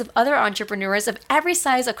millions of other entrepreneurs of every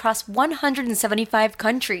size across 175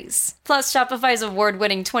 countries. Plus, Shopify's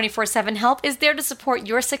award-winning 24/7 help is there to support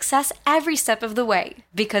your success every step of the way.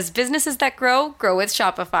 Because businesses that grow with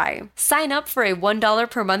Shopify. Sign up for a $1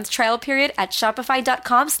 per month trial period at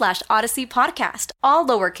shopify.com/Odyssey Podcast, all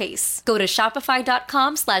lowercase. Go to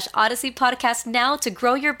shopify.com/Odyssey Podcast now to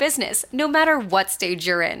grow your business, no matter what stage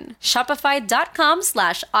you're in.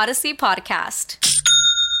 Shopify.com/Odyssey Podcast.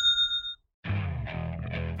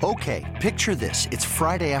 Okay, picture this. It's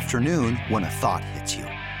Friday afternoon when a thought hits you.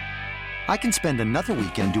 I can spend another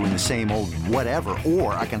weekend doing the same old whatever,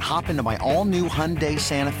 or I can hop into my all-new Hyundai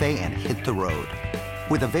Santa Fe and hit the road.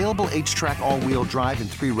 With available H-Track all-wheel drive and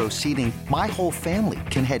 3-row seating, my whole family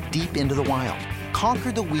can head deep into the wild.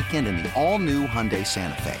 Conquer the weekend in the all-new Hyundai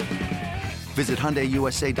Santa Fe. Visit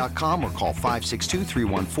HyundaiUSA.com or call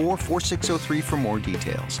 562-314-4603 for more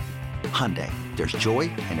details. Hyundai, there's joy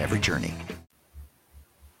in every journey.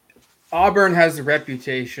 Auburn has the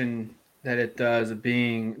reputation that it does of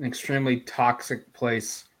being an extremely toxic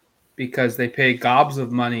place because they pay gobs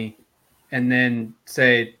of money and then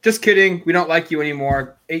say, just kidding, we don't like you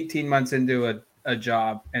anymore, 18 months into a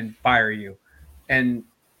job, and fire you. And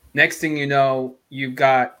next thing you know, you've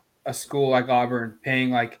got a school like Auburn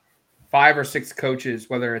paying like 5 or 6 coaches,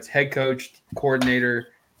 whether it's head coach, coordinator,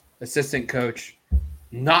 assistant coach,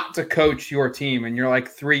 not to coach your team, and you're like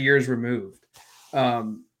 3 years removed.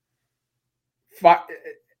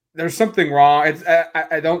 There's something wrong.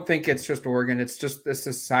 I don't think it's just Oregon. It's just the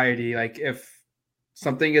society. Like, if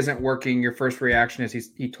something isn't working, your first reaction is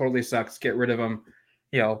he totally sucks. Get rid of him,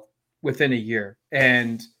 within a year.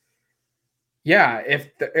 And yeah,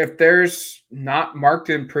 if there's not marked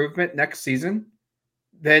improvement next season,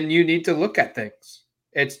 then you need to look at things.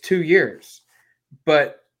 It's 2 years,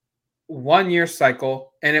 but 1 year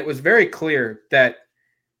cycle. And it was very clear that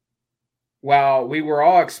while we were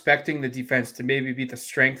all expecting the defense to maybe be the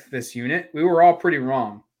strength of this unit, we were all pretty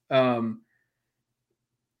wrong. The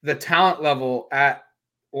talent level at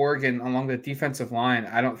Oregon along the defensive line,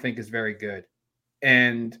 I don't think is very good.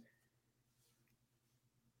 And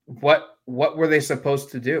what were they supposed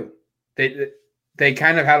to do? They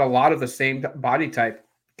kind of had a lot of the same body type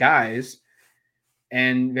guys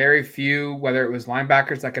and very few, whether it was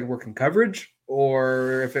linebackers that could work in coverage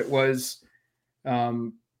or if it was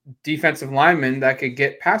defensive linemen that could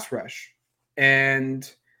get pass rush.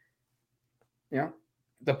 And,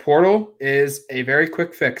 the portal is a very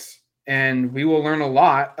quick fix. And we will learn a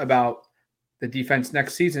lot about the defense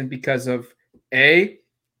next season because of A,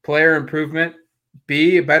 player improvement,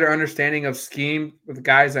 B, a better understanding of scheme with the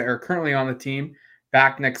guys that are currently on the team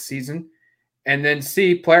back next season, and then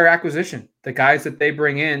C, player acquisition, the guys that they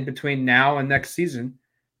bring in between now and next season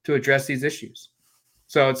to address these issues.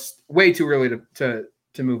 So it's way too early to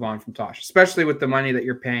move on from Tosh, especially with the money that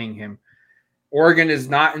you're paying him. Oregon is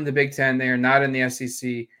not in the Big Ten. They are not in the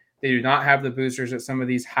SEC. They do not have the boosters that some of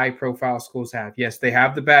these high-profile schools have. Yes, they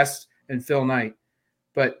have the best in Phil Knight,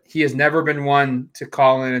 but he has never been one to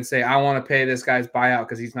call in and say, I want to pay this guy's buyout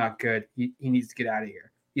because he's not good. He needs to get out of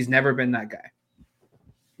here. He's never been that guy.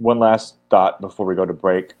 One last thought before we go to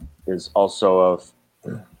break is also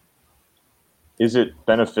is it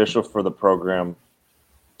beneficial for the program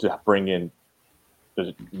to bring in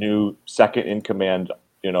the new second in command,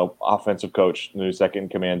 offensive coach, new second in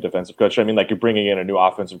command defensive coach? I mean, like, you're bringing in a new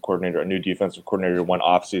offensive coordinator, a new defensive coordinator one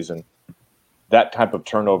off season. That type of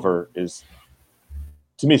turnover is,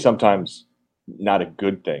 to me, sometimes not a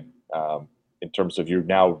good thing in terms of you're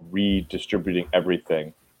now redistributing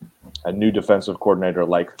everything. A new defensive coordinator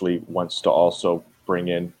likely wants to also bring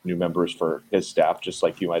in new members for his staff, just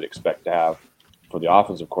like you might expect to have for the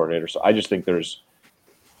offensive coordinator. So I just think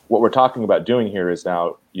what we're talking about doing here is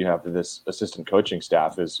now you have this assistant coaching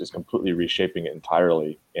staff is completely reshaping it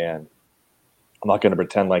entirely. And I'm not going to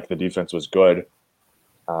pretend like the defense was good.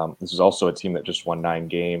 This is also a team that just won 9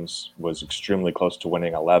 games, was extremely close to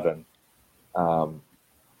winning 11.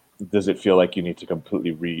 Does it feel like you need to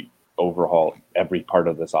completely overhaul every part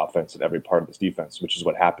of this offense and every part of this defense, which is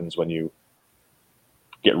what happens when you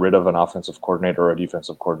get rid of an offensive coordinator or a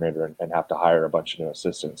defensive coordinator and have to hire a bunch of new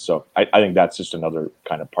assistants? So I think that's just another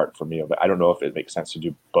kind of part for me of it. I don't know if it makes sense to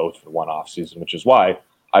do both in one off season, which is why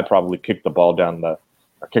I probably kicked the ball down the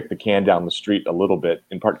or kick the can down the street a little bit,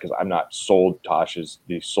 in part because I'm not sold Tosh is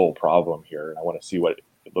the sole problem here. And I want to see what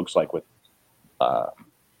it looks like with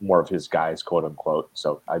more of his guys, quote unquote.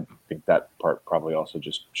 So I think that part probably also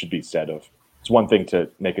just should be said of, it's one thing to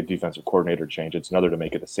make a defensive coordinator change. It's another to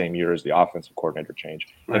make it the same year as the offensive coordinator change.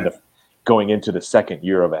 Right. And going into the second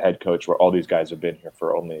year of a head coach where all these guys have been here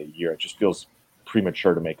for only a year, it just feels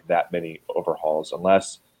premature to make that many overhauls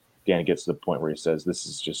unless Dan gets to the point where he says,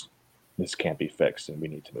 this can't be fixed and we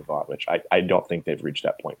need to move on, which I don't think they've reached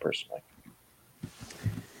that point personally.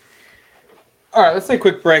 All right, let's take a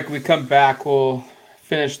quick break. When we come back, we'll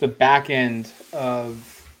finish the back end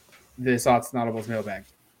of this Odds and Audibles mailbag.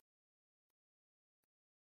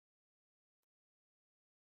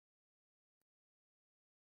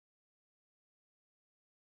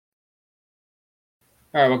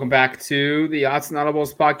 All right, welcome back to the Odds and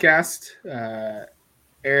Audibles podcast.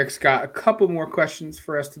 Eric's got a couple more questions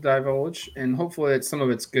for us to divulge, and hopefully some of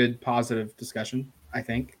it's good, positive discussion, I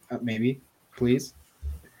think. Maybe. Please.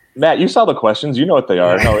 Matt, you saw the questions. You know what they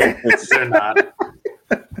are. No, They're not.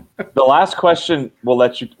 The last question I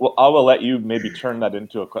will let you maybe turn that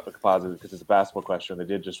into a positive because it's a basketball question. They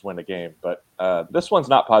did just win a game, but this one's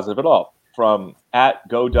not positive at all. From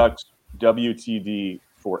 @GoDucks WTD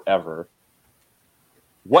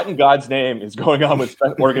What in God's name is going on with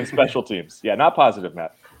Oregon special teams? Yeah, not positive,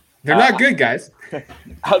 Matt. They're not good, guys.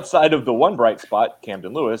 Outside of the one bright spot,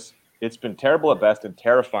 Camden Lewis, it's been terrible at best and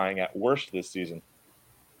terrifying at worst this season.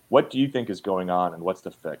 What do you think is going on, and what's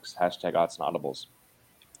the fix? #Odds and Audibles.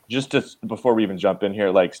 Before we even jump in here,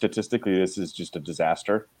 like statistically, this is just a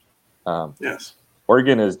disaster. Yes.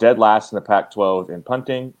 Oregon is dead last in the Pac-12 in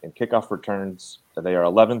punting and kickoff returns. They are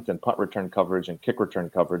 11th in punt return coverage and kick return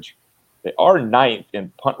coverage. They are 9th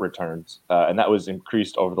in punt returns, and that was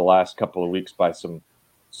increased over the last couple of weeks by some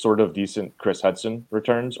sort of decent Chris Hudson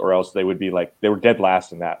returns, or else they would be like they were dead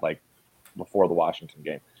last in that, like before the Washington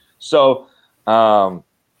game. So,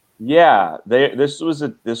 this was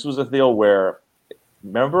a deal where,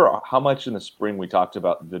 remember how much in the spring we talked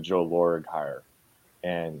about the Joe Lorig hire,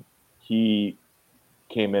 and he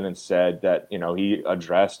came in and said that he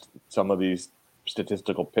addressed some of these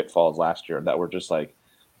statistical pitfalls last year that were just like,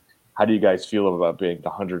 how do you guys feel about being the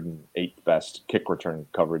 108th best kick return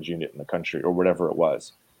coverage unit in the country, or whatever it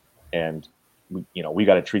was? And we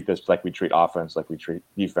got to treat this like we treat offense, like we treat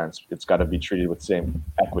defense. It's got to be treated with the same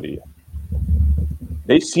equity.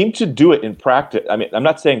 They seem to do it in practice. I mean, I'm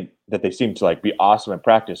not saying that they seem to like be awesome in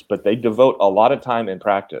practice, but they devote a lot of time in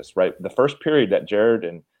practice, right? The first period that Jared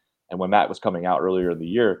and when Matt was coming out earlier in the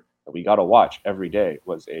year that we got to watch every day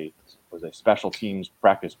was a special teams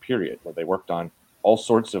practice period where they worked on all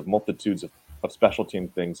sorts of multitudes of special team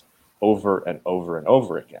things over and over and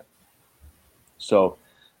over again. So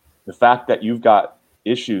the fact that you've got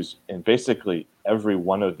issues in basically every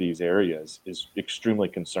one of these areas is extremely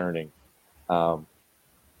concerning. Joe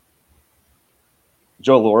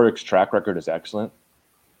Lorig's track record is excellent.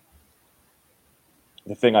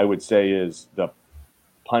 The thing I would say is the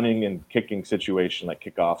punting and kicking situation, like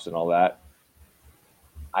kickoffs and all that,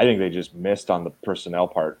 I think they just missed on the personnel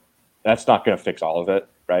part. That's not going to fix all of it,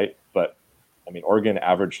 right? But, I mean, Oregon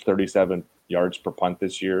averaged 37 yards per punt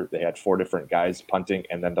this year. They had 4 different guys punting,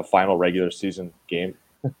 and then the final regular season game,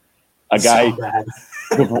 a guy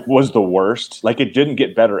was the worst. Like, it didn't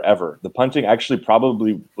get better ever. The punting actually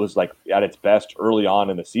probably was, like, at its best early on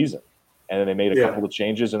in the season, and then they made a couple of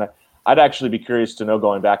changes. And I'd actually be curious to know,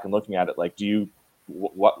 going back and looking at it, like, do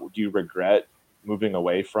you regret moving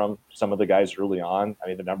away from some of the guys early on? I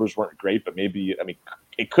mean, the numbers weren't great, but maybe, I mean,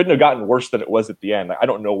 it couldn't have gotten worse than it was at the end. Like, I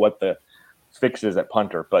don't know what the fix is at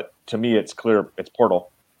punter, but to me, it's clear it's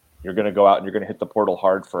portal. You're going to go out and you're going to hit the portal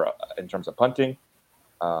hard in terms of punting.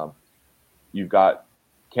 You've got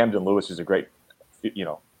Camden Lewis, who's a great,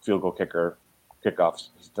 field goal kicker, kickoffs.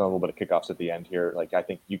 He's done a little bit of kickoffs at the end here. Like, I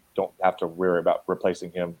think you don't have to worry about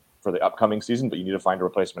replacing him for the upcoming season, but you need to find a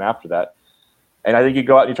replacement after that. And I think you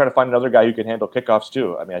go out and you try to find another guy who can handle kickoffs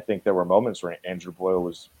too. I mean, I think there were moments where Andrew Boyle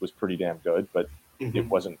was pretty damn good, but it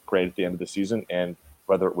wasn't great at the end of the season. And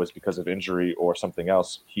whether it was because of injury or something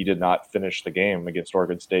else, he did not finish the game against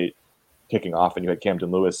Oregon State kicking off. And you had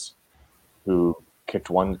Camden Lewis, who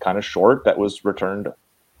kicked one kind of short that was returned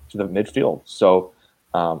to the midfield. So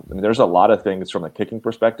I mean, there's a lot of things from a kicking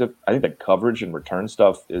perspective. I think the coverage and return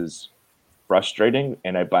stuff is frustrating.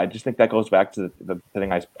 And I just think that goes back to the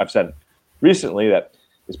thing I've said recently that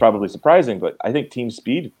is probably surprising, but I think team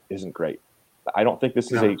speed isn't great. I don't think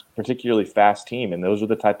this is a particularly fast team, and those are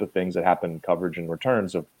the type of things that happen in coverage and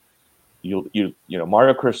returns. Of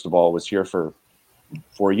Mario Cristobal was here for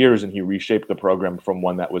 4 years, and he reshaped the program from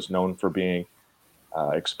one that was known for being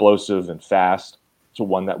explosive and fast to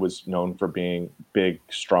one that was known for being big,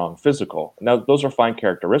 strong, physical. Now, those are fine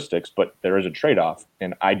characteristics, but there is a trade-off.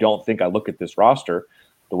 And I don't think I look at this roster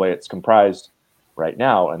the way it's comprised right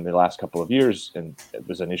now in the last couple of years, and it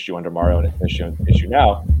was an issue under Mario and an issue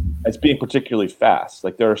now, as being particularly fast.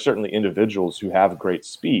 Like, there are certainly individuals who have great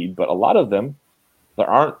speed, but a lot of them, there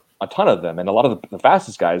aren't a ton of them, and a lot of the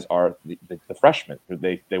fastest guys are the freshmen.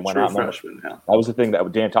 They went True out. freshmen, yeah. That was the thing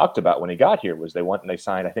that Dan talked about when he got here, was they went and they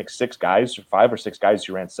signed, I think, 5 or 6 guys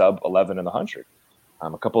who ran sub 11 in the 100.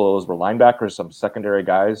 A couple of those were linebackers, some secondary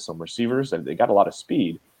guys, some receivers, and they got a lot of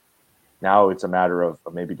speed. Now it's a matter of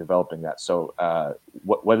maybe developing that. So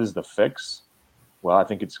what is the fix? Well, I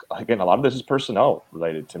think it's, again, a lot of this is personnel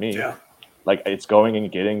related to me. Yeah. Like, it's going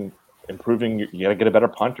and improving. You got to get a better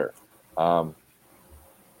punter.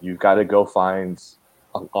 You've got to go find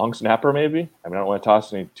a long snapper, maybe. I mean, I don't want to toss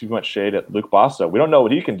too much shade at Luke Bossa. We don't know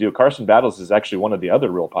what he can do. Carson Battles is actually one of the other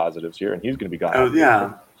real positives here, and he's going to be gone. Oh, yeah.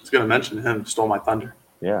 I was going to mention him. Stole my thunder.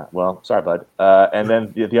 Yeah, well, sorry, bud. And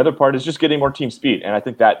then the other part is just getting more team speed. And I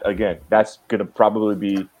think that, again, that's going to probably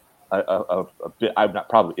be a bit – not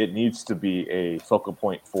probably. It needs to be a focal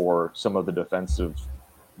point for some of the defensive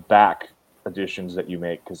back additions that you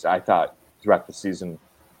make, because I thought throughout the season,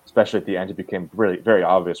 especially at the end, it became really very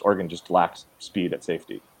obvious Oregon just lacked speed at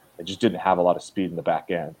safety. It just didn't have a lot of speed in the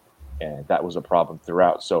back end, and that was a problem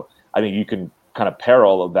throughout. So I think you can kind of pair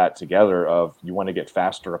all of that together of you want to get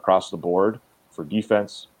faster across the board for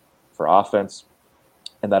defense, for offense,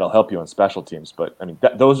 and that'll help you on special teams. But I mean,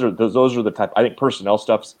 those are the type. I think personnel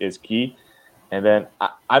stuff is key. And then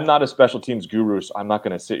I'm not a special teams guru, so I'm not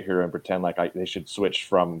going to sit here and pretend like they should switch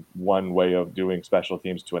from one way of doing special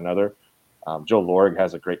teams to another. Joe Lorig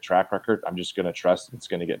has a great track record. I'm just going to trust it's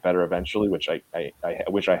going to get better eventually, which I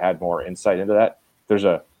wish I had more insight into that. If there's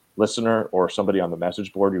a listener or somebody on the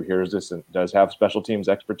message board who hears this and does have special teams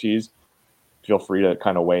expertise, feel free to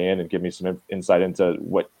kind of weigh in and give me some insight into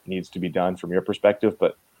what needs to be done from your perspective.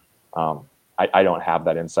 But I don't have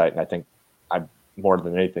that insight, and I think more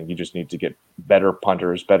than anything, you just need to get better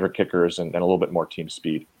punters, better kickers, and a little bit more team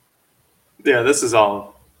speed. Yeah, this is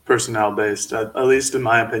all personnel based, at least in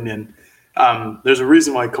my opinion. There's a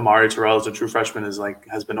reason why Kamari Terrell, as a true freshman,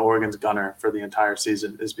 has been Oregon's gunner for the entire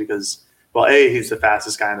season, is because, well, A, he's the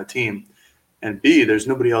fastest guy on the team, and B, there's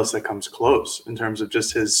nobody else that comes close in terms of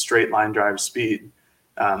just his straight line drive speed.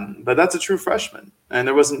 But that's a true freshman, and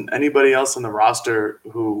there wasn't anybody else on the roster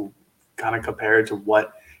who kind of compared to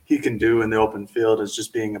what he can do in the open field as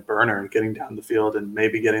just being a burner and getting down the field and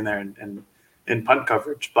maybe getting there in punt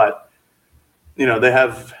coverage. But, they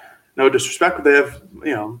have – no disrespect, but they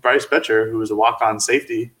have, Bryce Betcher, who is a walk-on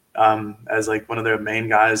safety, as like one of their main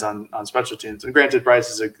guys on special teams. And granted, Bryce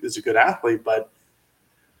is a good athlete, but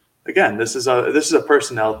again, this is a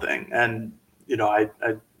personnel thing. And I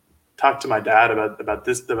talked to my dad about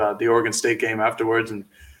the Oregon State game afterwards, and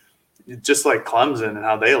just like Clemson and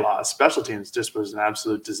how they lost, special teams just was an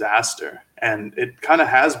absolute disaster. And it kind of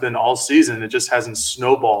has been all season. It just hasn't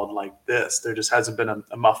snowballed like this. There just hasn't been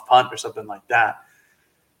a muff punt or something like that.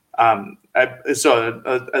 As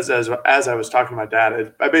I was talking to my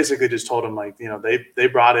dad, I basically just told him, like, they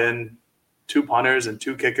brought in 2 punters and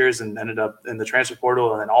 2 kickers and ended up in the transfer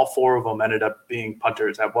portal, and then all 4 of them ended up being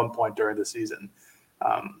punters at one point during the season.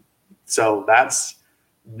 So that's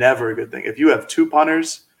never a good thing. If you have 2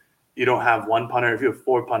 punters, you don't have 1 punter. If you have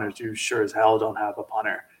 4 punters, you sure as hell don't have a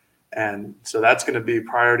punter. And so that's going to be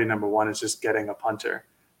priority number 1, is just getting a punter.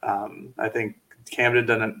 I think Camden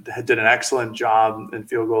did an excellent job in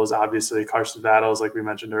field goals. Obviously, Carson Battles, like we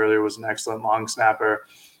mentioned earlier, was an excellent long snapper.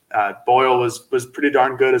 Boyle was pretty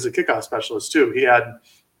darn good as a kickoff specialist too. He had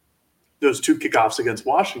those 2 kickoffs against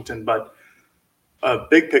Washington, but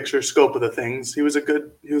big picture scope of the things, he was a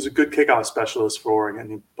good kickoff specialist for Oregon.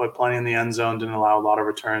 He put plenty in the end zone, didn't allow a lot of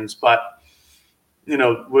returns. But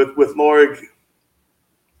with Lorig,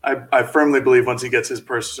 I firmly believe once he gets his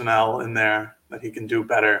personnel in there that he can do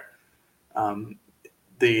better.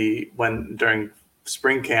 When during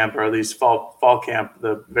spring camp, or at least fall camp,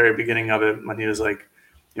 the very beginning of it, when he was like,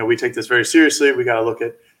 we take this very seriously. We got to look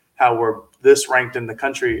at how we're this ranked in the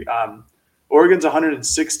country. Oregon's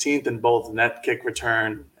 116th in both net kick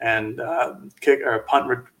return and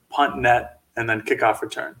punt net, and then kickoff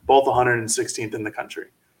return. Both 116th in the country.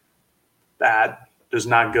 Bad, just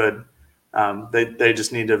not good. They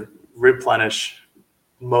just need to replenish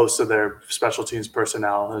most of their special teams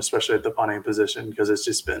personnel, especially at the punting position, because it's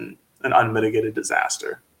just been an unmitigated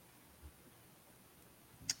disaster.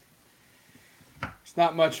 It's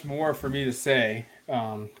not much more for me to say,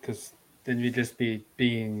 because then you'd just be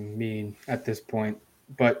being mean at this point.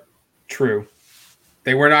 But true.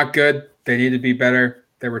 They were not good. They need to be better.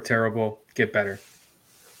 They were terrible. Get better.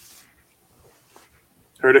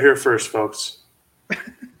 Heard it here first, folks.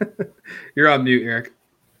 You're on mute, Eric.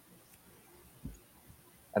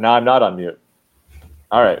 And now I'm not on mute.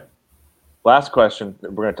 All right. Last question.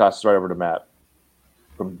 We're going to toss this right over to Matt.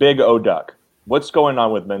 From Big O Duck. What's going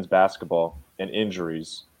on with men's basketball and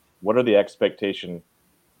injuries? What are the expectations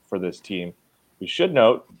for this team? We should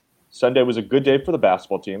note Sunday was a good day for the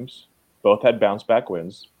basketball teams. Both had bounce-back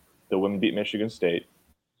wins. The women beat Michigan State.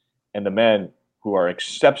 And the men, who are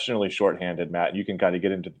exceptionally shorthanded, Matt, you can kind of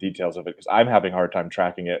get into the details of it because I'm having a hard time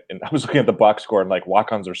tracking it. And I was looking at the box score and like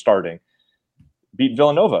walk-ons are starting. Beat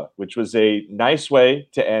Villanova, which was a nice way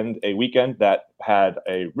to end a weekend that had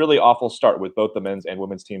a really awful start with both the men's and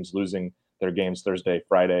women's teams losing their games Thursday,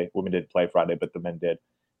 Friday. Women did play Friday, but the men did.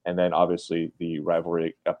 And then obviously the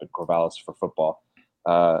rivalry up in Corvallis for football.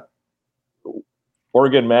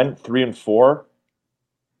 Oregon men 3-4.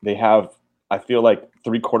 They have, I feel like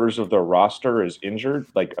 3/4 of their roster is injured.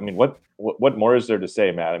 Like, I mean, what more is there to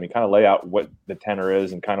say, Matt? I mean, kind of lay out what the tenor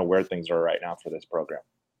is and kind of where things are right now for this program.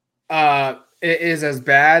 It is as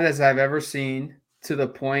bad as I've ever seen, to the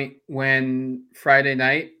point when Friday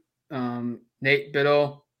night, Nate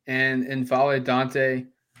Biddle and N'Faly Dante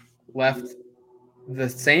left the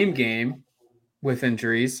same game with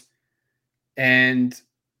injuries. And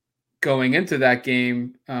going into that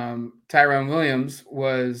game, Tyrone Williams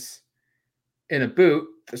was in a boot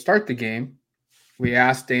to start the game. We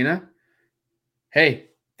asked Dana, hey,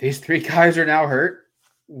 these 3 guys are now hurt.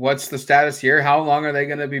 What's the status here? How long are they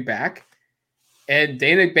going to be back? And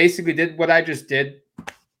Dana basically did what I just did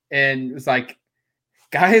and was like,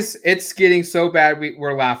 guys, it's getting so bad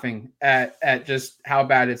we're laughing at just how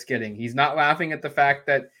bad it's getting. He's not laughing at the fact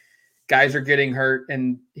that guys are getting hurt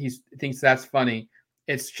and he thinks that's funny.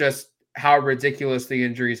 It's just how ridiculous the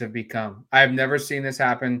injuries have become. I've never seen this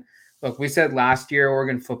happen. Look, we said last year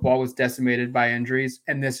Oregon football was decimated by injuries,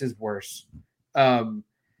 and this is worse. So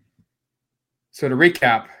to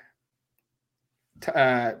recap,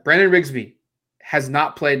 Brandon Rigsby has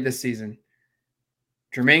not played this season.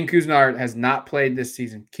 Jermaine Couisnard has not played this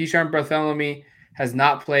season. Keyshawn Bartholomew has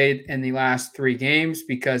not played in the last 3 games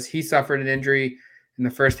because he suffered an injury in the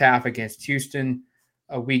first half against Houston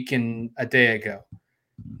a week and a day ago.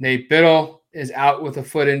 Nate Biddle is out with a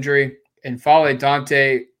foot injury. And N'Faly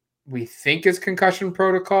Dante, we think, is concussion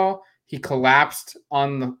protocol. He collapsed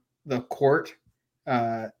on the court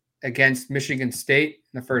against Michigan State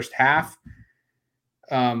in the first half.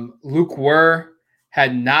 Luke Wurr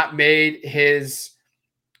had not made his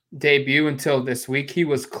debut until this week. He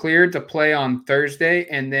was cleared to play on Thursday,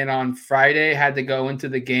 and then on Friday had to go into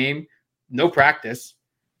the game. No practice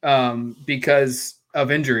because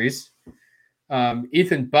of injuries.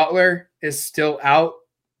 Ethan Butler is still out.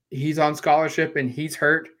 He's on scholarship, and he's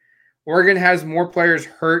hurt. Oregon has more players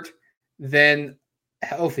hurt than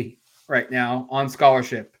healthy right now on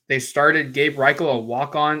scholarship. They started Gabe Reichel, a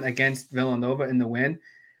walk-on against Villanova in the win.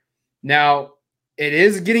 Now, it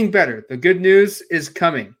is getting better. The good news is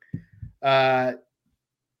coming. Tyrone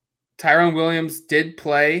Williams did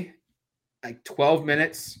play like 12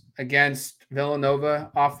 minutes against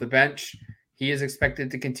Villanova off the bench. He is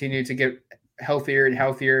expected to continue to get healthier and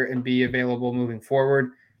healthier and be available moving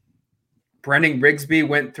forward. Brennan Rigsby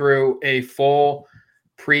went through a full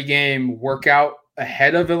pregame workout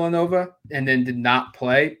ahead of Villanova and then did not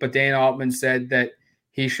play. But Dana Altman said that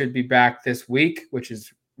he should be back this week, which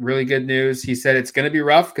is really good news. He said it's going to be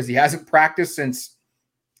rough because he hasn't practiced since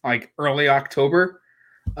like early October.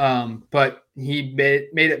 But he made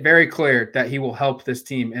it very clear that he will help this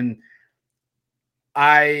team. And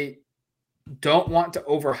I don't want to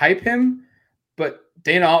overhype him, but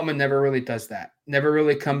Dana Altman never really does that. Never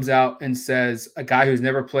really comes out and says a guy who's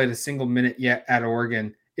never played a single minute yet at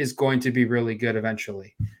Oregon is going to be really good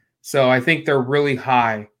eventually. So I think they're really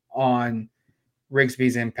high on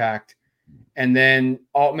Rigsby's impact. And then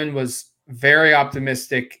Altman was very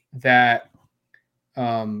optimistic that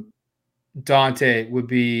Dante would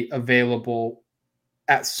be available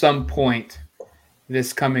at some point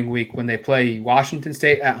this coming week when they play Washington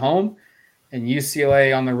State at home and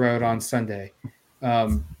UCLA on the road on Sunday.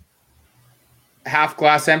 Half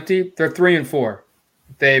glass empty, they're 3-4.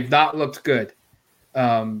 They've not looked good.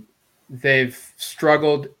 They've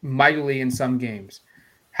struggled mightily in some games.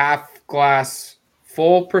 Half glass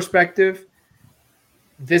full perspective,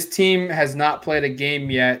 this team has not played a game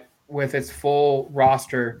yet with its full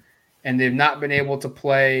roster, and they've not been able to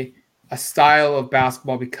play a style of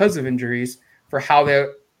basketball because of injuries for how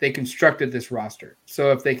they constructed this roster.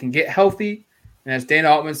 So if they can get healthy, and as Dana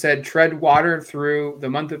Altman said, tread water through the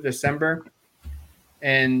month of December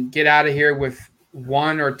and get out of here with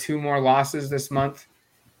 1 or 2 more losses this month,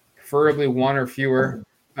 preferably 1 or fewer,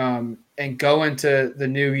 and go into the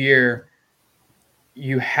new year,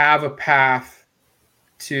 you have a path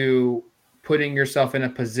to putting yourself in a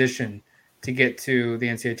position to get to the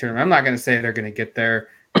NCAA tournament. I'm not going to say they're going to get there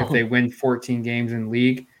if they win 14 games in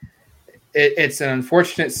league. It's an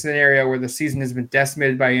unfortunate scenario where the season has been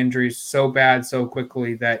decimated by injuries so bad so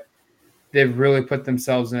quickly that they've really put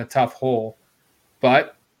themselves in a tough hole.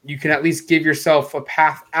 But you can at least give yourself a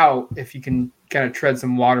path out if you can kind of tread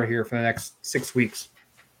some water here for the next 6 weeks.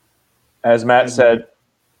 As Matt said,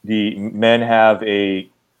 the men have a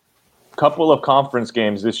couple of conference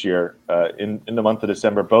games this year in the month of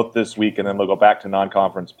December, both this week, and then they'll go back to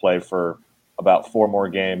non-conference play for about 4 more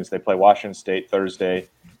games. They play Washington State Thursday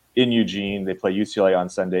in Eugene. They play UCLA on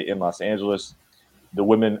Sunday in Los Angeles. The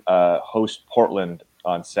women host Portland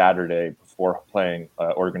on Saturday before playing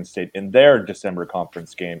Oregon State in their December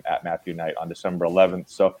conference game at Matthew Knight on December 11th.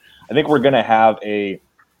 So I think we're going to have a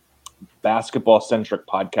basketball-centric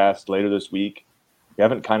podcast later this week. We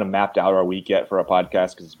haven't kind of mapped out our week yet for a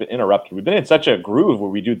podcast because it's been interrupted. We've been in such a groove where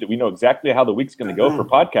we know exactly how the week's going to go for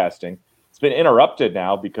podcasting. It's been interrupted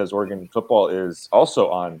now because Oregon football is also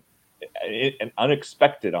on an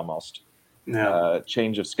unexpected almost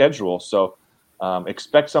change of schedule. So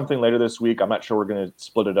expect something later this week. I'm not sure we're going to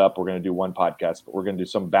split it up. We're going to do one podcast, but we're going to do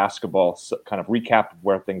some basketball kind of recap of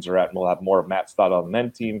where things are at. And we'll have more of Matt's thought on the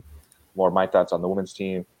men's team, more of my thoughts on the women's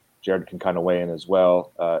team. Jared can kind of weigh in as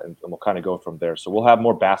well, and we'll kind of go from there. So we'll have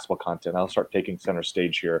more basketball content. I'll start taking center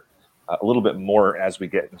stage here a little bit more as we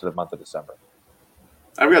get into the month of December.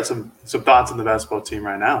 I've got some thoughts on the basketball team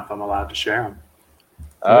right now, if I'm allowed to share them.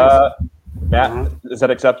 Matt, is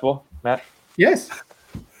that acceptable, Matt? Yes,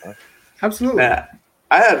 absolutely. Matt,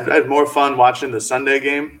 I had more fun watching the Sunday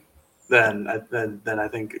game than I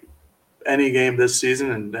think any game this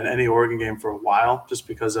season and any Oregon game for a while, just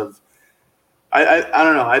because of I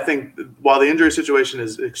don't know. I think while the injury situation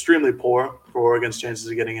is extremely poor for Oregon's chances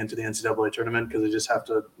of getting into the NCAA tournament because they just have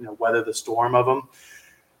to weather the storm of them,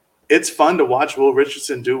 it's fun to watch Will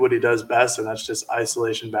Richardson do what he does best, and that's just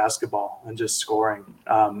isolation basketball and just scoring.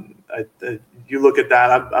 You look at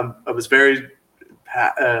that, I was very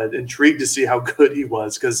intrigued to see how good he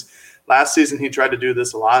was because last season he tried to do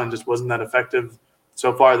this a lot and just wasn't that effective.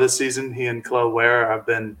 So far this season, he and Chloe Ware have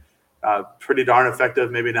been pretty darn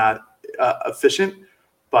effective, maybe not efficient,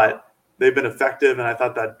 but they've been effective. And I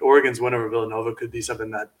thought that Oregon's win over Villanova could be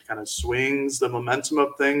something that kind of swings the momentum of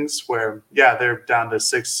things where, they're down to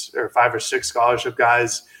 5 or 6 scholarship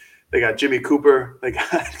guys. They got Jimmy Cooper. They got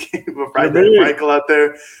Reichel out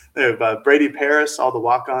there. They have Brady Paris, all the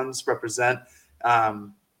walk-ons represent,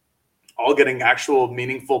 all getting actual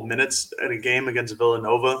meaningful minutes in a game against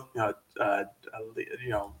Villanova,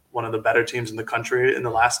 one of the better teams in the country in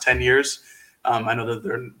the last 10 years. I know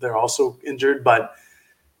that they're also injured, but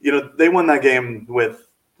they won that game with.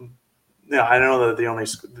 I know that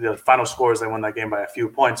the final score is they won that game by a few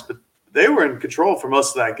points, but they were in control for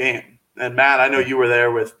most of that game. And Matt, I know you were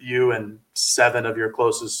there with you and 7 of your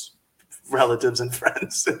closest relatives and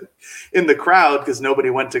friends in the crowd because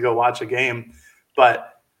nobody went to go watch a game,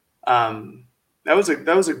 but that was a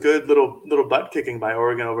good little butt kicking by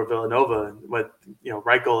Oregon over Villanova with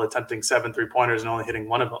Reichel attempting 7 3-pointers and only hitting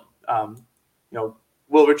one of them.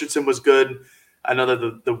 Will Richardson was good. I know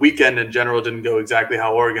that the weekend in general didn't go exactly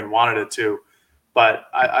how Oregon wanted it to, but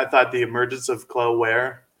I thought the emergence of Chloe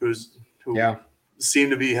Ware, who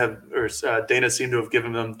seemed to Dana seemed to have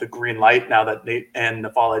given them the green light now that Nate and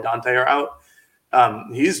N'Faly Dante are out.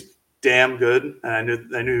 He's damn good, and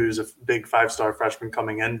I knew he was a big 5-star freshman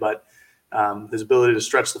coming in, but his ability to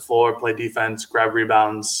stretch the floor, play defense, grab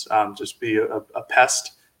rebounds, just be a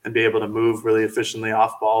pest and be able to move really efficiently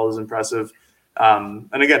off ball is impressive.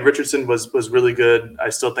 And again, Richardson was really good. I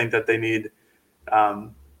still think that they need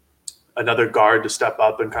another guard to step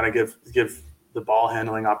up and kind of give the ball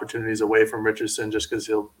handling opportunities away from Richardson just because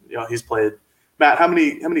he's played. Matt, how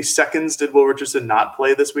many seconds did Will Richardson not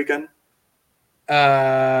play this weekend?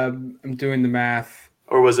 I'm doing the math.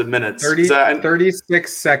 Or was it minutes?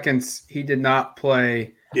 36 seconds he did not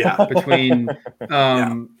play between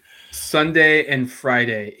Sunday and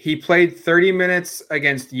Friday. He played 30 minutes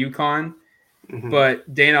against UConn,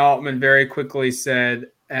 but Dana Altman very quickly said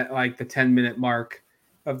at like the 10-minute mark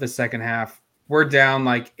of the second half, we're down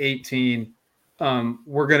like 18.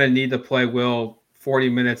 We're going to need to play Will 40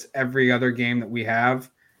 minutes every other game that we have.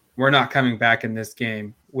 We're not coming back in this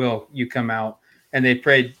game. Will, you come out. And they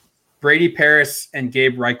played Brady Paris and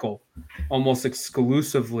Gabe Reichel almost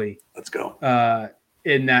exclusively. Let's go.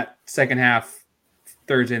 In that second half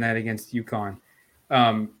Thursday night against UConn.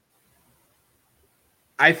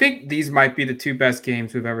 I think these might be the 2 best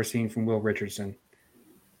games we've ever seen from Will Richardson.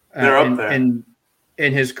 They're up there.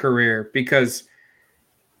 in his career, because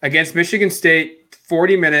against Michigan State,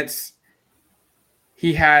 40 minutes,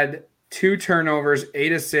 he had 2 turnovers,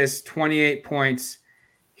 8 assists, 28 points.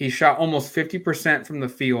 He shot almost 50% from the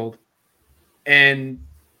field, and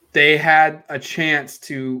they had a chance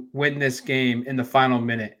to win this game in the final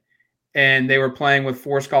minute. And they were playing with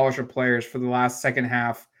 4 scholarship players for the last second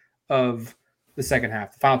half of the second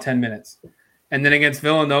half, the final 10 minutes. And then against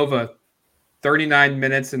Villanova, 39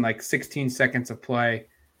 minutes and like 16 seconds of play,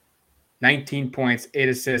 19 points, 8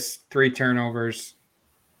 assists, 3 turnovers.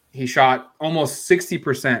 He shot almost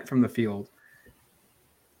 60% from the field.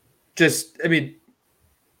 Dano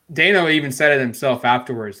even said it himself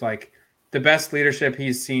afterwards, like the best leadership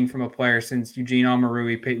he's seen from a player since Eugene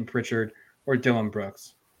Omoruyi, Peyton Pritchard, or Dylan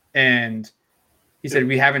Brooks. And he said,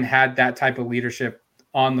 we haven't had that type of leadership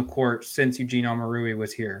on the court since Eugene Omoruyi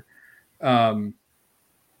was here.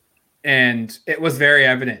 And it was very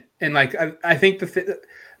evident. And like, I think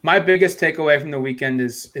my biggest takeaway from the weekend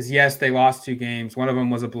is yes, they lost 2 games. One of them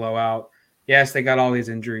was a blowout. Yes, they got all these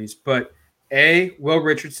injuries, but Will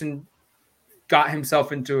Richardson got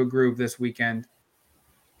himself into a groove this weekend.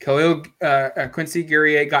 Quincy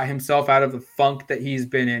Guerrier got himself out of the funk that he's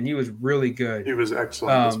been in. He was really good. He was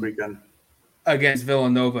excellent this weekend. Against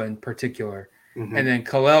Villanova in particular. Mm-hmm. And then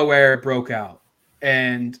Kel'el Ware broke out.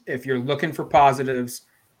 And if you're looking for positives,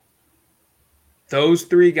 those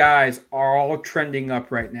 3 guys are all trending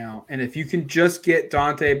up right now. And if you can just get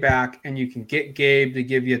Dante back and you can get Gabe to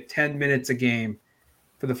give you 10 minutes a game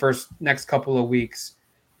for the next couple of weeks,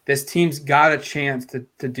 this team's got a chance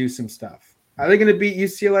to do some stuff. Are they going to beat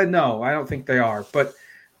UCLA? No, I don't think they are. But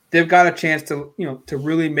they've got a chance to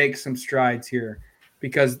really make some strides here,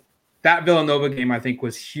 because that Villanova game, I think,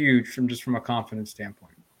 was huge from a confidence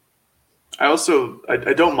standpoint.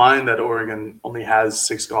 I don't mind that Oregon only has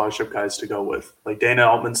 6 scholarship guys to go with. Like, Dana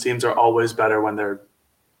Altman's teams are always better when there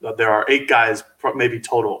are 8 guys, maybe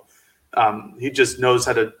total. He just knows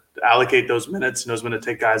how to allocate those minutes, knows when to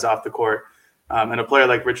take guys off the court. And a player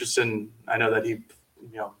like Richardson, I know that he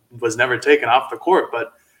was never taken off the court,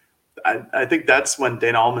 but I think that's when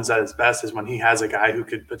Dana Altman's at his best, is when he has a guy who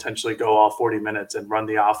could potentially go all 40 minutes and run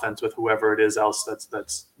the offense with whoever it is else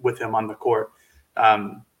that's with him on the court.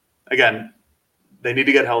 Again, they need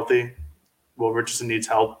to get healthy. Will Richardson needs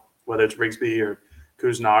help, whether it's Rigsby or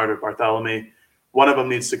Couisnard or Bartholomew. One of them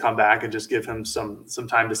needs to come back and just give him some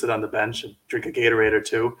time to sit on the bench and drink a Gatorade or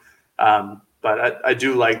 2. But I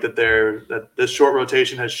do like that this short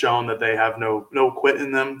rotation has shown that they have no quit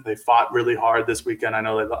in them. They fought really hard this weekend. I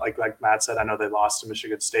know they, like Matt said, I know they lost to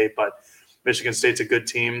Michigan State, but Michigan State's a good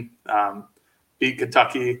team. Beat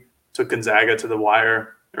Kentucky, took Gonzaga to the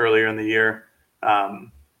wire earlier in the year.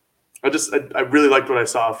 I really liked what I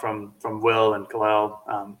saw from Will and Kel'el.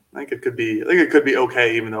 I think it could be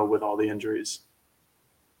okay, even though with all the injuries.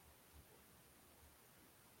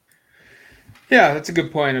 Yeah, that's a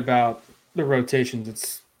good point about the rotations.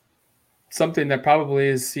 It's something that probably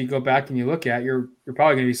is, you go back and you look at, you're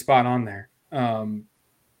probably going to be spot on there.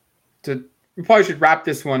 We probably should wrap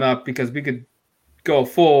this one up, because we could go a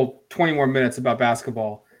full 20 more minutes about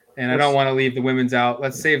basketball, and I don't want to leave the women's out.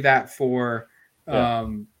 Let's save that for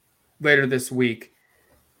later this week,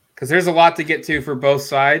 because there's a lot to get to for both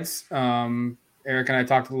sides. Eric and I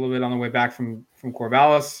talked a little bit on the way back from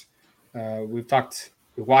Corvallis.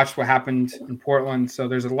 We watched what happened in Portland. So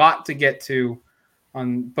there's a lot to get to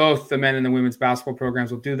on both the men and the women's basketball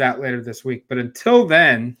programs. We'll do that later this week. But until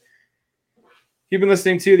then, you've been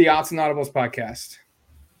listening to the Odds and Audibles podcast.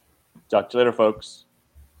 Talk to you later, folks.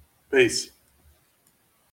 Peace.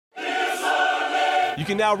 You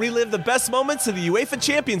can now relive the best moments of the UEFA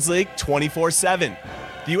Champions League 24/7.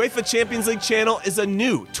 The UEFA Champions League channel is a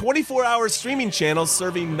new 24-hour streaming channel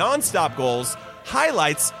serving non-stop goals,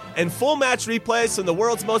 highlights, and full match replays from the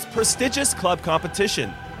world's most prestigious club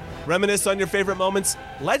competition. Reminisce on your favorite moments,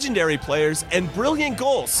 legendary players, and brilliant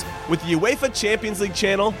goals with the UEFA Champions League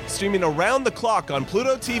channel streaming around the clock on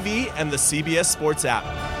Pluto TV and the CBS Sports app.